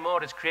ourselves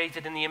anymore as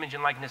created in the image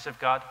and likeness of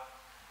God.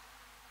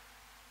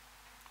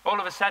 All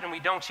of a sudden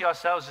we don't see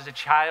ourselves as a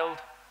child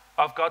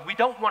of God. We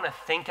don't want to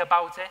think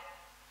about it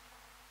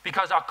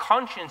because our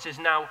conscience is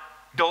now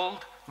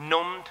dulled,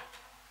 numbed.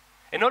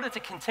 In order to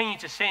continue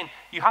to sin,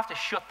 you have to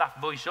shut that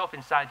voice up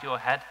inside your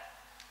head.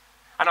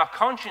 And our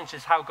conscience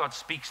is how God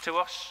speaks to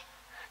us.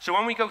 So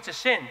when we go to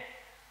sin,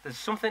 there's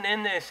something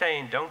in there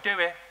saying, don't do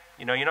it.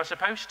 You know you're not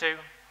supposed to.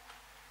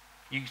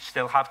 You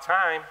still have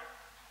time.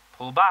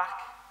 Pull back.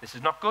 This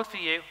is not good for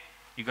you.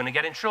 You're going to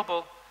get in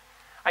trouble.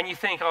 And you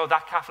think, oh,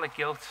 that Catholic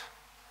guilt,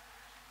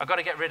 I've got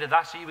to get rid of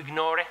that, so you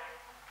ignore it.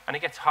 And it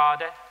gets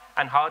harder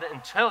and harder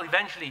until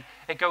eventually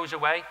it goes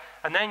away.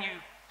 And then you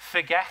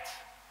forget,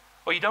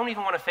 or you don't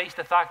even want to face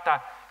the fact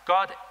that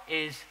God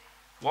is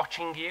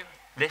watching you,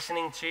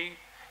 listening to you,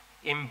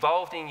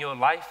 involved in your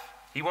life.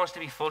 He wants to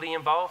be fully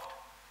involved.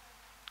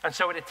 And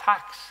so it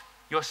attacks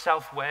your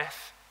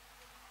self-worth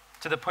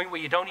to the point where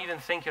you don't even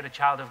think you're a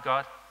child of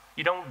God.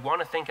 You don't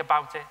want to think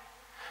about it.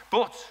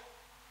 But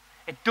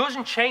it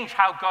doesn't change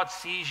how God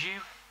sees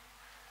you.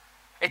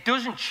 It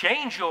doesn't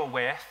change your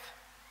worth.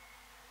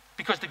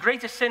 Because the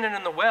greatest sinner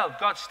in the world,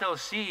 God still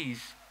sees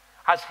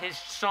as his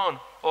son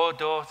or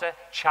daughter,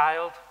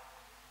 child.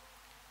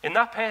 In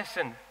that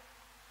person,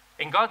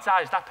 in God's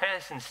eyes, that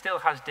person still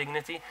has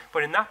dignity,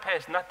 but in that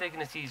person, that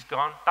dignity is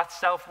gone. That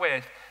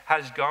self-worth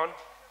has gone.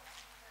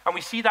 And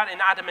we see that in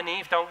Adam and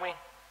Eve, don't we?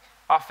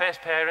 Our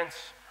first parents.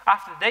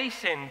 After they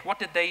sinned, what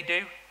did they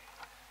do?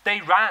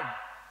 They ran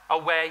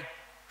away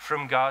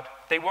from God.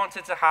 They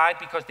wanted to hide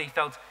because they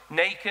felt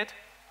naked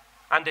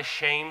and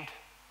ashamed.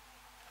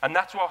 And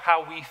that's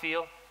how we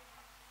feel.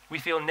 We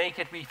feel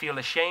naked, we feel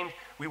ashamed.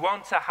 We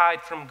want to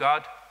hide from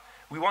God.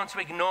 We want to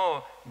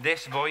ignore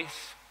this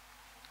voice.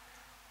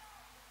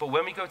 But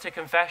when we go to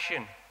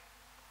confession,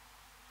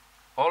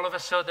 all of a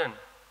sudden,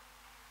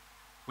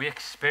 we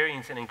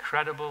experience an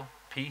incredible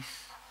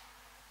peace.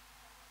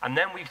 And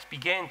then we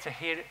begin to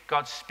hear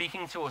God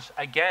speaking to us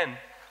again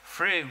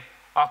through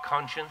our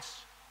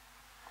conscience.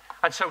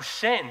 And so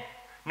sin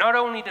not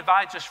only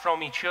divides us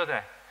from each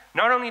other,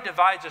 not only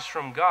divides us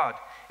from God,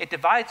 it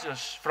divides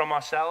us from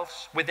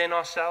ourselves, within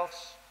ourselves.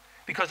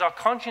 Because our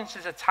conscience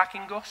is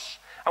attacking us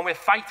and we're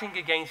fighting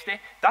against it.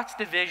 That's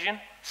division.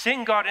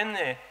 Sin got in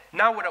there.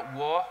 Now we're at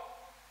war.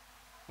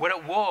 We're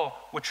at war.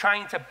 We're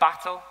trying to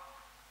battle.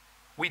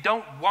 We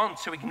don't want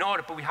to ignore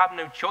it, but we have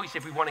no choice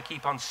if we want to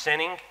keep on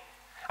sinning.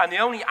 And the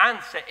only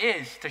answer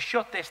is to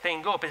shut this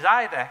thing up, is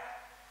either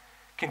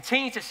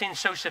continue to sin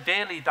so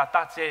severely that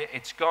that's it,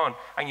 it's gone,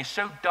 and you're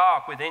so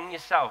dark within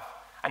yourself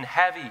and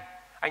heavy,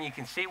 and you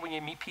can see it when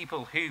you meet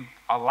people who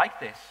are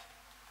like this,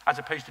 as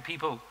opposed to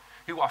people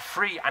who are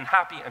free and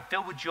happy and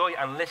filled with joy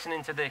and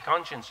listening to their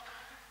conscience.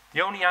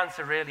 The only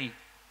answer really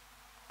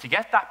to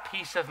get that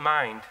peace of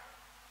mind.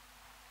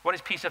 What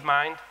is peace of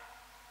mind?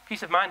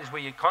 Peace of mind is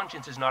where your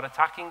conscience is not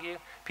attacking you.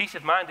 Peace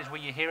of mind is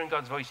where you're hearing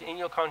God's voice in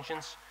your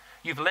conscience.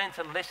 You've learned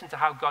to listen to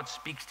how God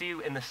speaks to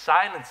you in the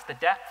silence, the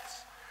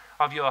depths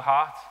of your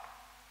heart.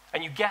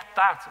 And you get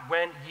that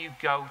when you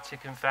go to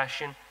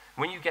confession,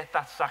 when you get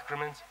that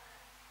sacrament.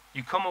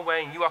 You come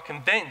away and you are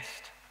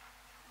convinced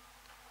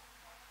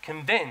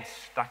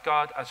that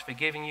God has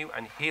forgiven you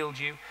and healed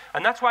you.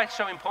 And that's why it's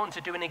so important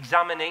to do an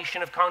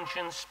examination of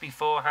conscience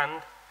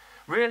beforehand.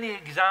 Really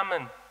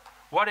examine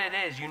what it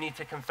is you need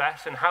to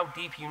confess and how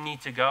deep you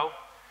need to go.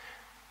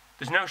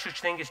 There's no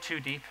such thing as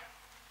too deep.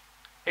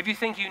 If you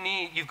think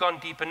you've gone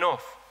deep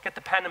enough, get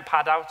the pen and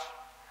pad out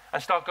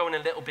and start going a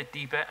little bit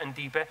deeper and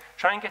deeper.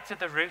 Try and get to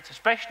the root,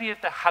 especially of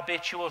the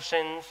habitual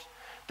sins.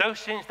 Those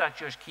sins that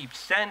just keep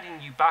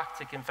sending you back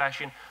to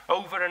confession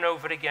over and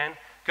over again.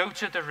 Go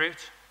to the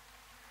root.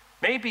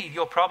 Maybe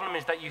your problem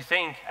is that you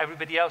think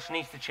everybody else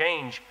needs to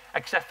change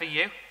except for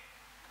you.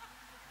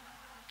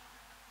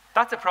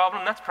 That's a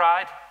problem. That's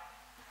pride.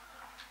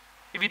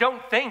 If you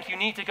don't think you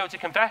need to go to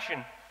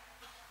confession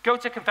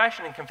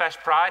and confess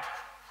pride,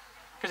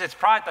 because it's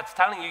pride that's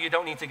telling you you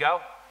don't need to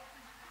go.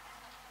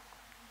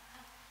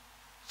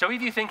 So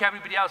if you think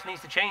everybody else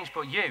needs to change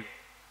but you,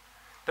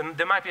 then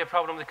there might be a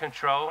problem with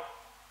control.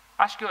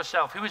 Ask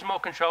yourself, who is more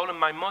controlling,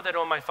 my mother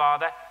or my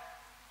father?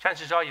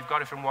 Chances are you've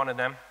got it from one of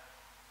them.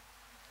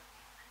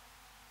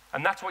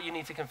 And that's what you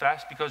need to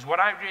confess, because what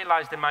I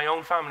realized in my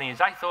own family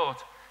is I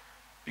thought,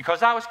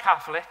 because I was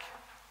Catholic,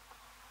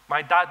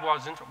 my dad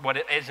wasn't, what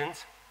it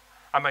isn't,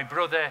 and my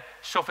brother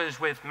suffers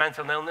with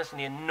mental illness and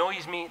he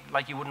annoys me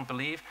like you wouldn't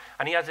believe,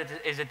 and he has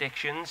his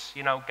addictions,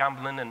 you know,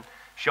 gambling and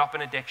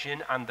shopping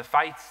addiction, and the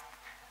fights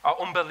are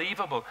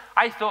unbelievable.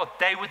 I thought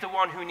they were the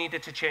one who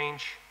needed to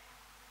change.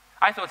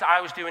 I thought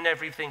I was doing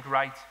everything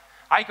right.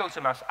 I go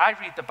to Mass, I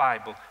read the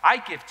Bible, I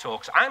give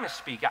talks, I'm a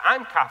speaker,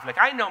 I'm Catholic,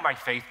 I know my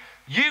faith.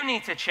 You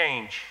need to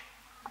change.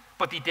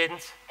 But they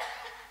didn't.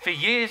 For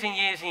years and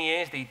years and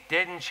years, they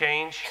didn't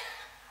change.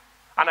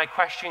 And I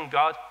questioned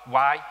God,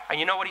 why? And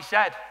you know what he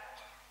said?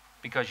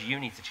 Because you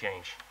need to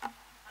change.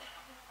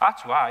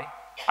 That's why.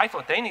 I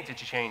thought they needed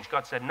to change.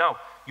 God said, no,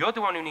 you're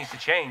the one who needs to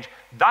change.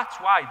 That's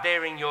why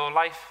they're in your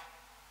life.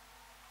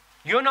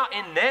 You're not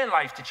in their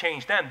life to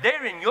change them.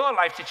 They're in your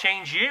life to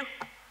change you.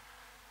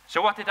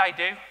 So what did I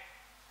do?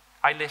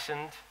 I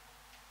listened.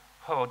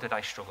 Oh, did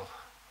I struggle?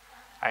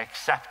 I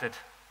accepted.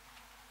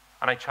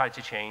 And I tried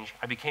to change.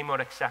 I became more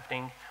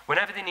accepting.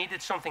 Whenever they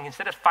needed something,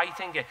 instead of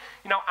fighting it,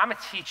 you know, I'm a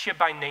teacher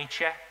by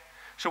nature.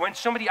 So when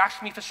somebody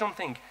asks me for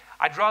something,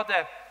 I'd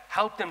rather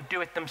help them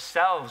do it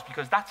themselves,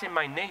 because that's in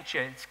my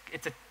nature.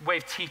 It's a way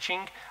of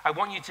teaching. I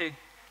want you to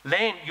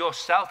learn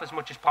yourself as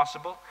much as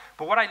possible.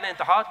 But what I learned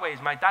the hard way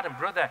is my dad and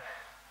brother,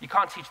 you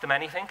can't teach them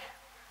anything.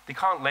 They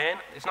can't learn.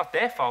 It's not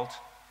their fault.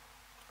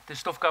 There's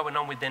stuff going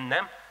on within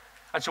them.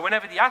 And so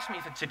whenever they asked me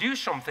to do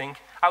something,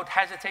 I would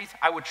hesitate.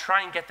 I would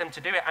try and get them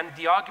to do it. And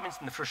the arguments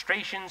and the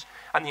frustrations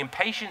and the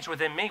impatience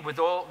within me would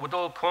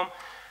all come.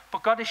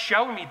 But God is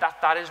showing me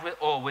that that is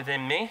all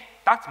within me.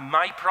 That's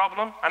my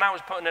problem. And I was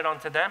putting it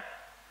onto them.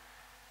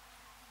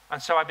 And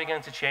so I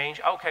began to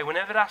change. Okay,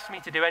 whenever it asks me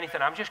to do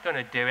anything, I'm just going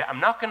to do it. I'm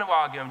not going to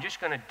argue. I'm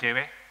just going to do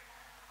it.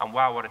 And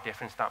wow, what a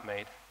difference that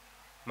made.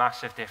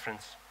 Massive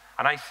difference.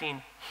 And I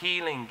seen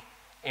healing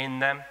in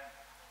them.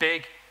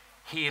 Big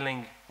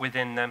healing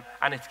within them,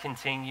 and it's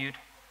continued.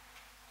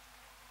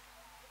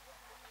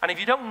 And if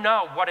you don't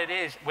know what it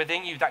is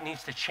within you that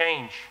needs to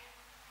change,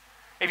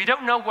 if you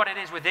don't know what it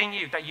is within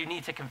you that you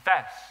need to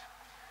confess,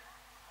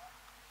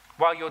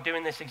 while you're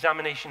doing this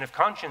examination of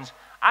conscience,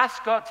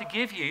 ask God to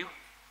give you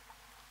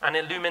an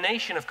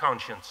illumination of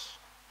conscience.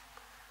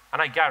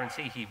 And I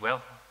guarantee he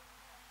will.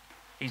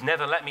 He's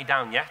never let me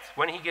down yet.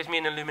 When he gives me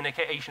an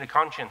illumination of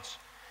conscience,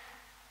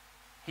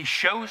 he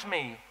shows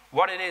me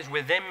what it is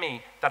within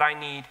me that I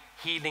need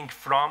healing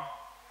from.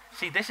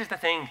 See, this is the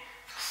thing.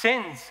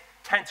 Sins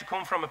tend to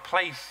come from a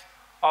place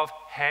of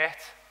hurt.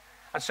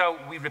 And so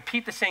we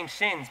repeat the same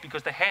sins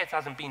because the hurt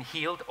hasn't been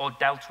healed or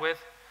dealt with.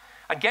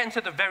 And getting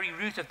to the very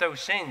root of those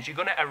sins, you're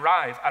going to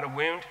arrive at a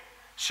wound,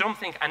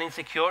 something, an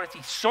insecurity,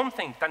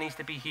 something that needs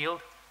to be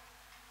healed.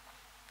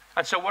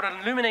 And so what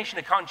an illumination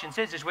of conscience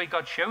is where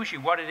God shows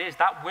you what it is,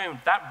 that wound,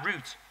 that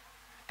root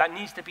that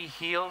needs to be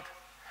healed.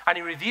 And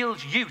he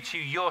reveals you to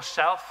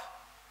yourself.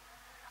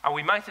 And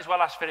we might as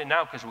well ask for it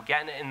now because we're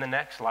getting it in the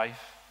next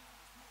life.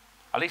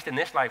 At least in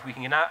this life, we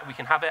can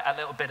have it a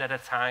little bit at a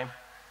time.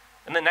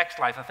 In the next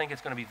life, I think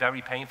it's going to be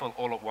very painful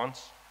all at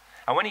once.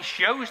 And when he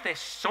shows this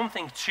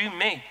something to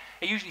me,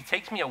 it usually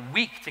takes me a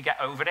week to get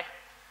over it,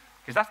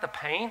 because that's the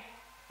pain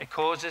it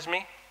causes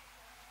me.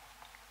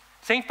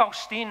 St.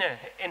 Faustina,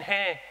 in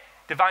her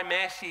Divine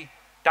Mercy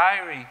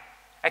diary,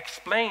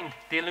 explained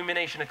the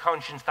illumination of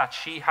conscience that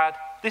she had.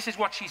 This is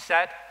what she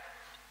said.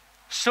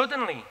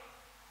 Suddenly,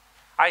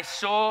 I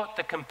saw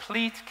the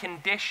complete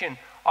condition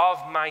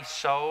of my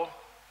soul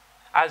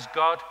as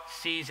God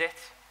sees it.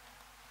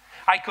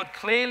 I could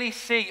clearly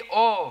see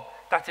all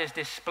that is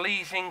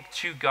displeasing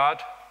to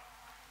God.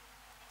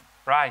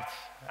 Right,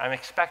 I'm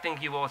expecting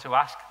you all to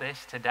ask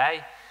this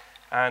today,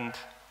 and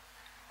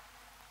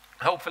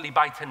hopefully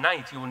by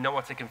tonight you will know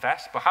what to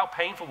confess. But how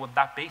painful would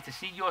that be to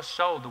see your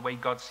soul the way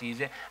God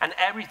sees it and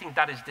everything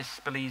that is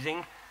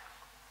displeasing?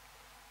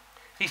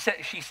 She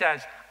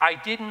says, I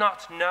did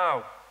not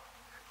know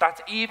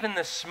that even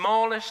the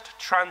smallest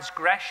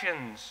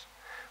transgressions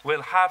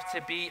will have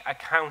to be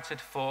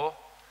accounted for.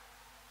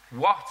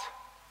 What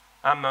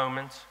a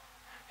moment.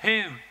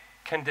 Who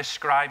can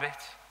describe it?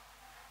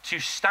 To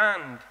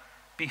stand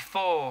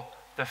before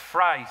the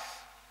thrice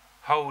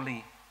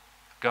holy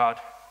God.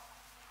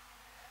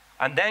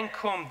 And then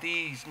come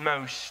these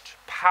most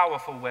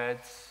powerful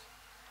words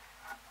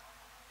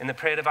in the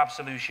prayer of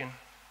absolution.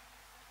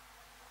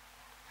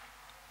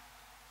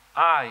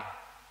 I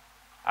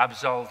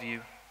absolve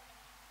you.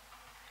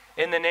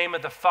 In the name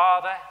of the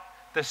Father,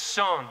 the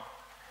Son,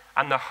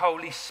 and the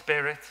Holy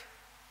Spirit.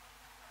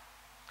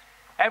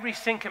 Every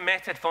sin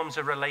committed forms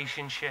a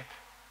relationship.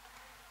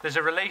 There's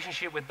a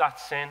relationship with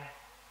that sin.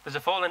 There's a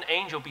fallen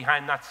angel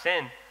behind that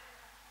sin.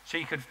 So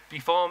you could be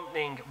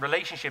forming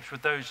relationships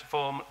with those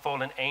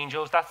fallen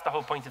angels. That's the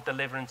whole point of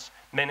deliverance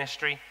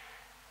ministry.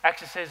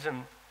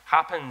 Exorcism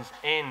happens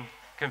in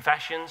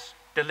confessions.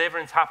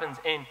 Deliverance happens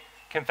in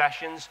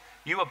confessions.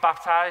 You were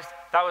baptized.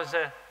 That was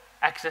an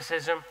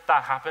exorcism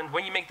that happened.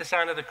 When you make the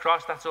sign of the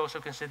cross, that's also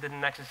considered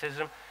an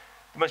exorcism.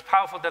 The most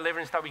powerful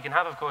deliverance that we can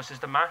have, of course, is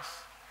the Mass.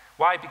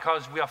 Why?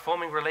 Because we are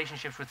forming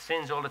relationships with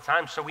sins all the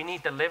time. So we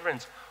need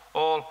deliverance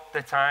all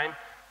the time.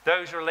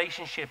 Those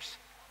relationships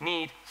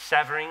need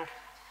severing.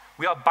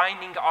 We are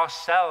binding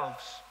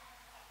ourselves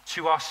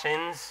to our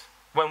sins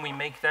when we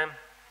make them.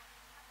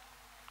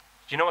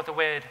 Do you know what the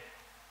word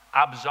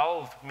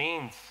absolve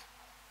means?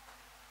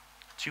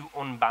 To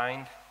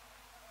unbind.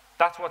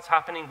 That's what's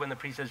happening when the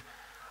priest says,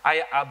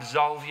 I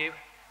absolve you.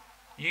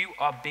 You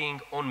are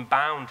being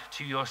unbound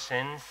to your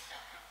sins.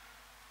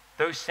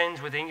 Those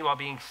sins within you are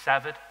being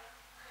severed.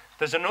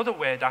 There's another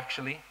word,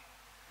 actually,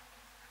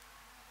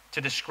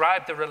 to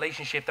describe the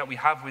relationship that we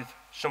have with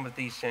some of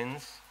these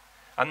sins.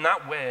 And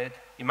that word,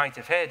 you might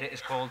have heard it,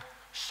 is called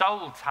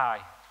soul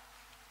tie.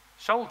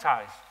 Soul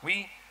ties.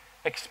 We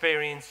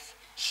experience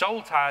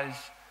soul ties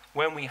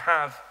when we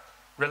have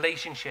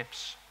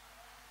relationships.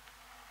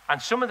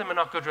 And some of them are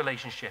not good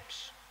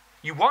relationships.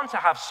 You want to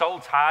have soul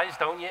ties,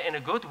 don't you, in a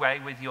good way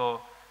with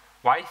your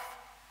wife,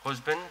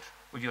 husband,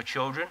 with your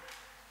children.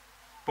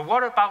 But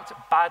what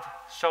about bad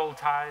soul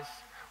ties?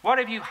 What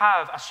if you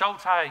have a soul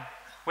tie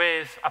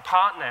with a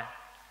partner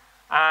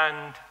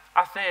and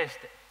at first,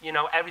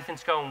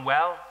 everything's going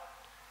well,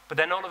 but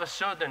then all of a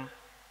sudden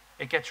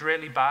it gets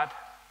really bad.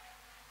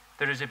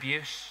 There is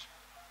abuse.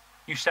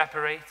 You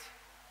separate.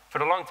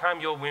 For a long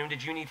time you're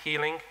wounded, you need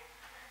healing.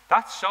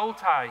 That soul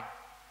tie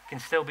can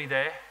still be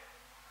there.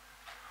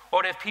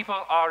 Or if people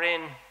are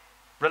in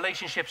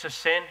relationships of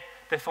sin,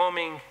 they're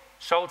forming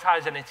soul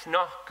ties and it's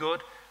not good.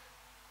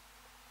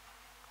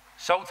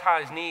 Soul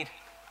ties need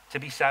to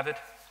be severed.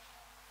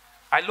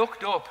 I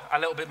looked up a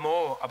little bit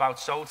more about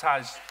soul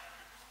ties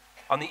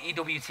on the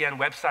EWTN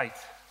website,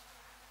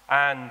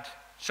 and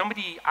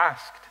somebody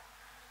asked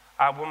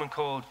a woman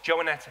called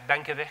Joannette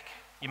Benkovic.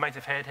 You might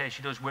have heard her.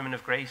 She does Women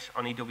of Grace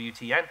on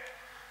EWTN.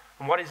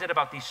 And what is it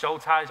about these soul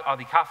ties? Are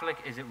they Catholic?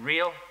 Is it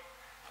real?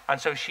 And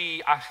so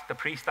she asked the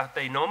priest that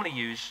they normally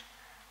use,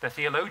 the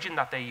theologian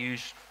that they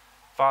use,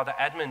 Father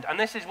Edmund. And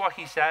this is what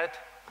he said.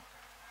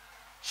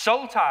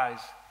 Soul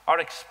ties are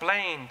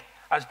explained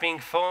as being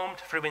formed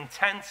through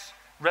intense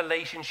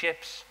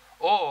relationships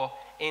or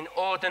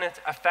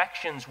inordinate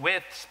affections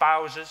with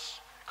spouses,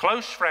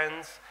 close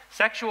friends,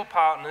 sexual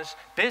partners,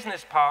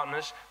 business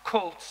partners,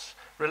 cults,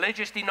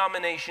 religious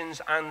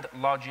denominations, and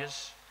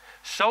lodges.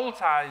 Soul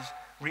ties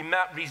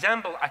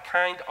resemble a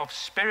kind of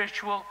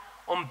spiritual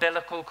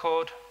umbilical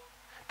cord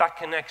that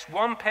connects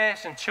one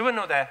person to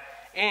another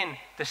in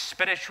the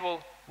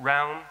spiritual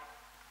realm.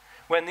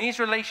 When these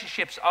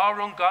relationships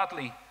are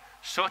ungodly,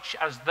 such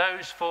as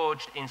those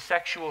forged in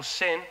sexual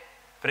sin,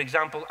 for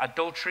example,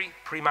 adultery,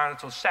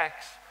 premarital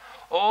sex,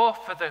 or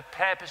for the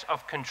purpose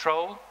of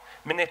control,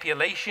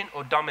 manipulation,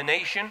 or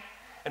domination,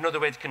 in other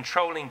words,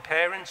 controlling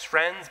parents,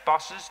 friends,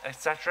 bosses,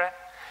 etc.,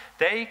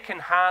 they can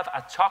have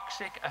a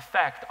toxic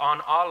effect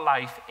on our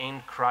life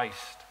in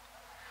Christ.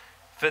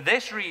 For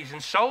this reason,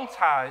 soul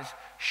ties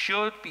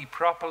should be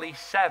properly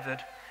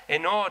severed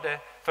in order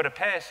for a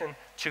person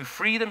to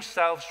free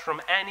themselves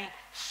from any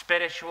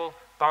spiritual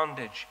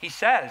bondage. He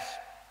says,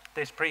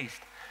 this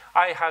priest,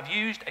 I have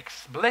used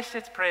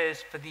explicit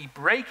prayers for the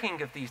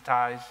breaking of these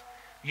ties,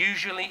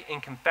 usually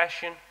in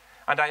confession,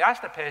 and I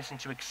ask the person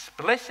to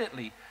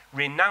explicitly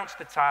renounce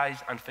the ties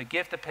and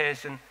forgive the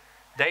person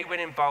they were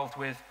involved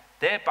with,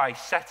 thereby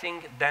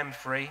setting them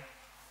free.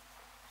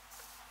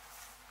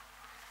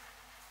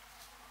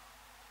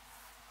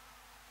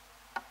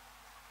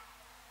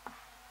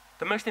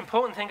 The most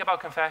important thing about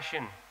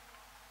confession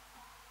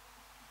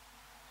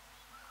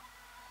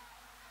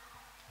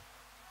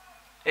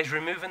is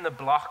removing the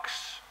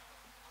blocks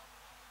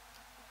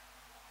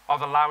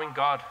of allowing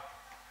God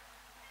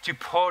to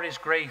pour his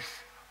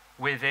grace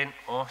within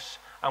us.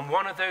 And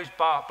one of those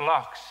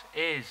blocks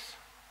is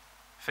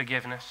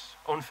forgiveness,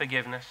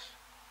 unforgiveness.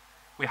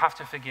 We have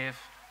to forgive.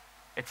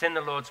 It's in the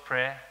Lord's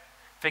Prayer.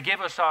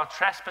 Forgive us our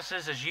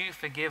trespasses as you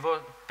forgive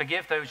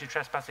those who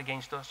trespass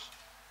against us.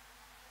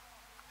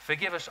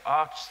 Forgive us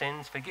our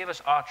sins. Forgive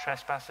us our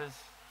trespasses.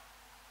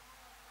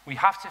 We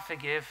have to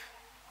forgive.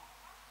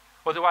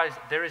 Otherwise,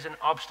 there is an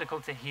obstacle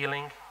to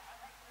healing.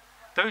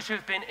 Those who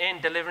have been in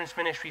deliverance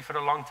ministry for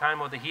a long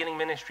time or the healing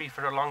ministry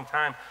for a long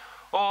time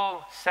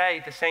all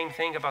say the same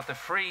thing about the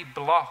 3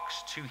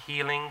 blocks to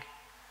healing.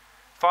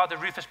 Father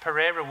Rufus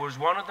Pereira was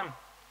one of them.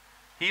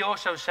 He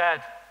also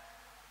said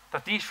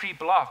that these 3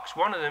 blocks,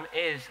 one of them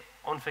is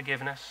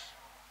unforgiveness.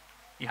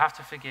 You have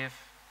to forgive.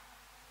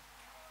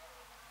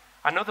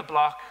 Another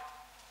block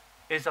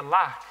is a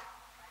lack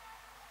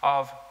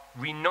of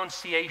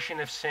renunciation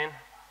of sin.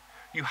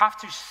 You have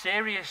to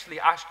seriously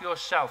ask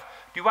yourself,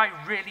 do I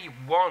really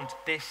want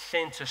this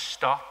sin to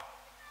stop?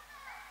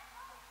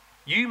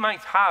 You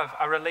might have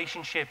a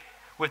relationship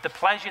with the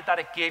pleasure that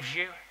it gives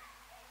you.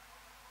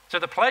 So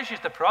the pleasure is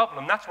the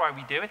problem. That's why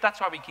we do it. That's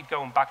why we keep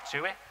going back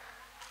to it.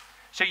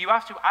 So you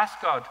have to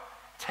ask God,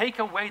 take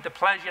away the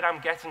pleasure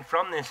I'm getting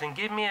from this and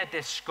give me a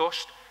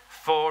disgust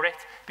for it,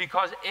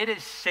 because it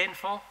is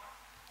sinful.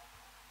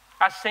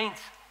 As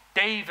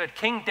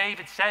King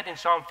David said in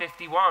Psalm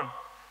 51,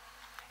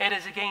 it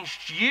is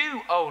against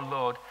you, O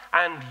Lord,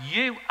 and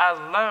you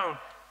alone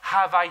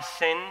have I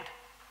sinned.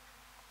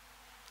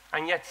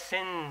 And yet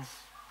sins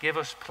give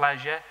us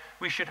pleasure.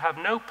 We should have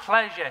no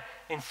pleasure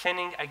in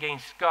sinning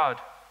against God,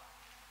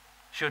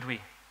 should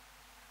we?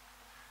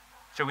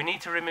 So we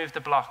need to remove the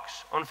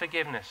blocks,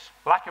 unforgiveness,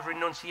 lack of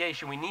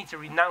renunciation. We need to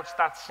renounce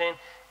that sin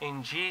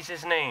in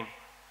Jesus' name.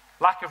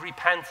 Lack of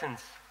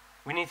repentance.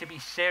 We need to be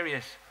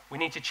serious. We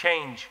need to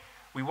change.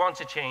 We want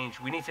to change.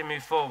 We need to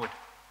move forward.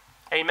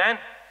 Amen?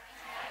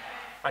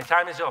 My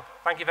time is up.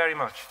 Thank you very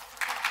much.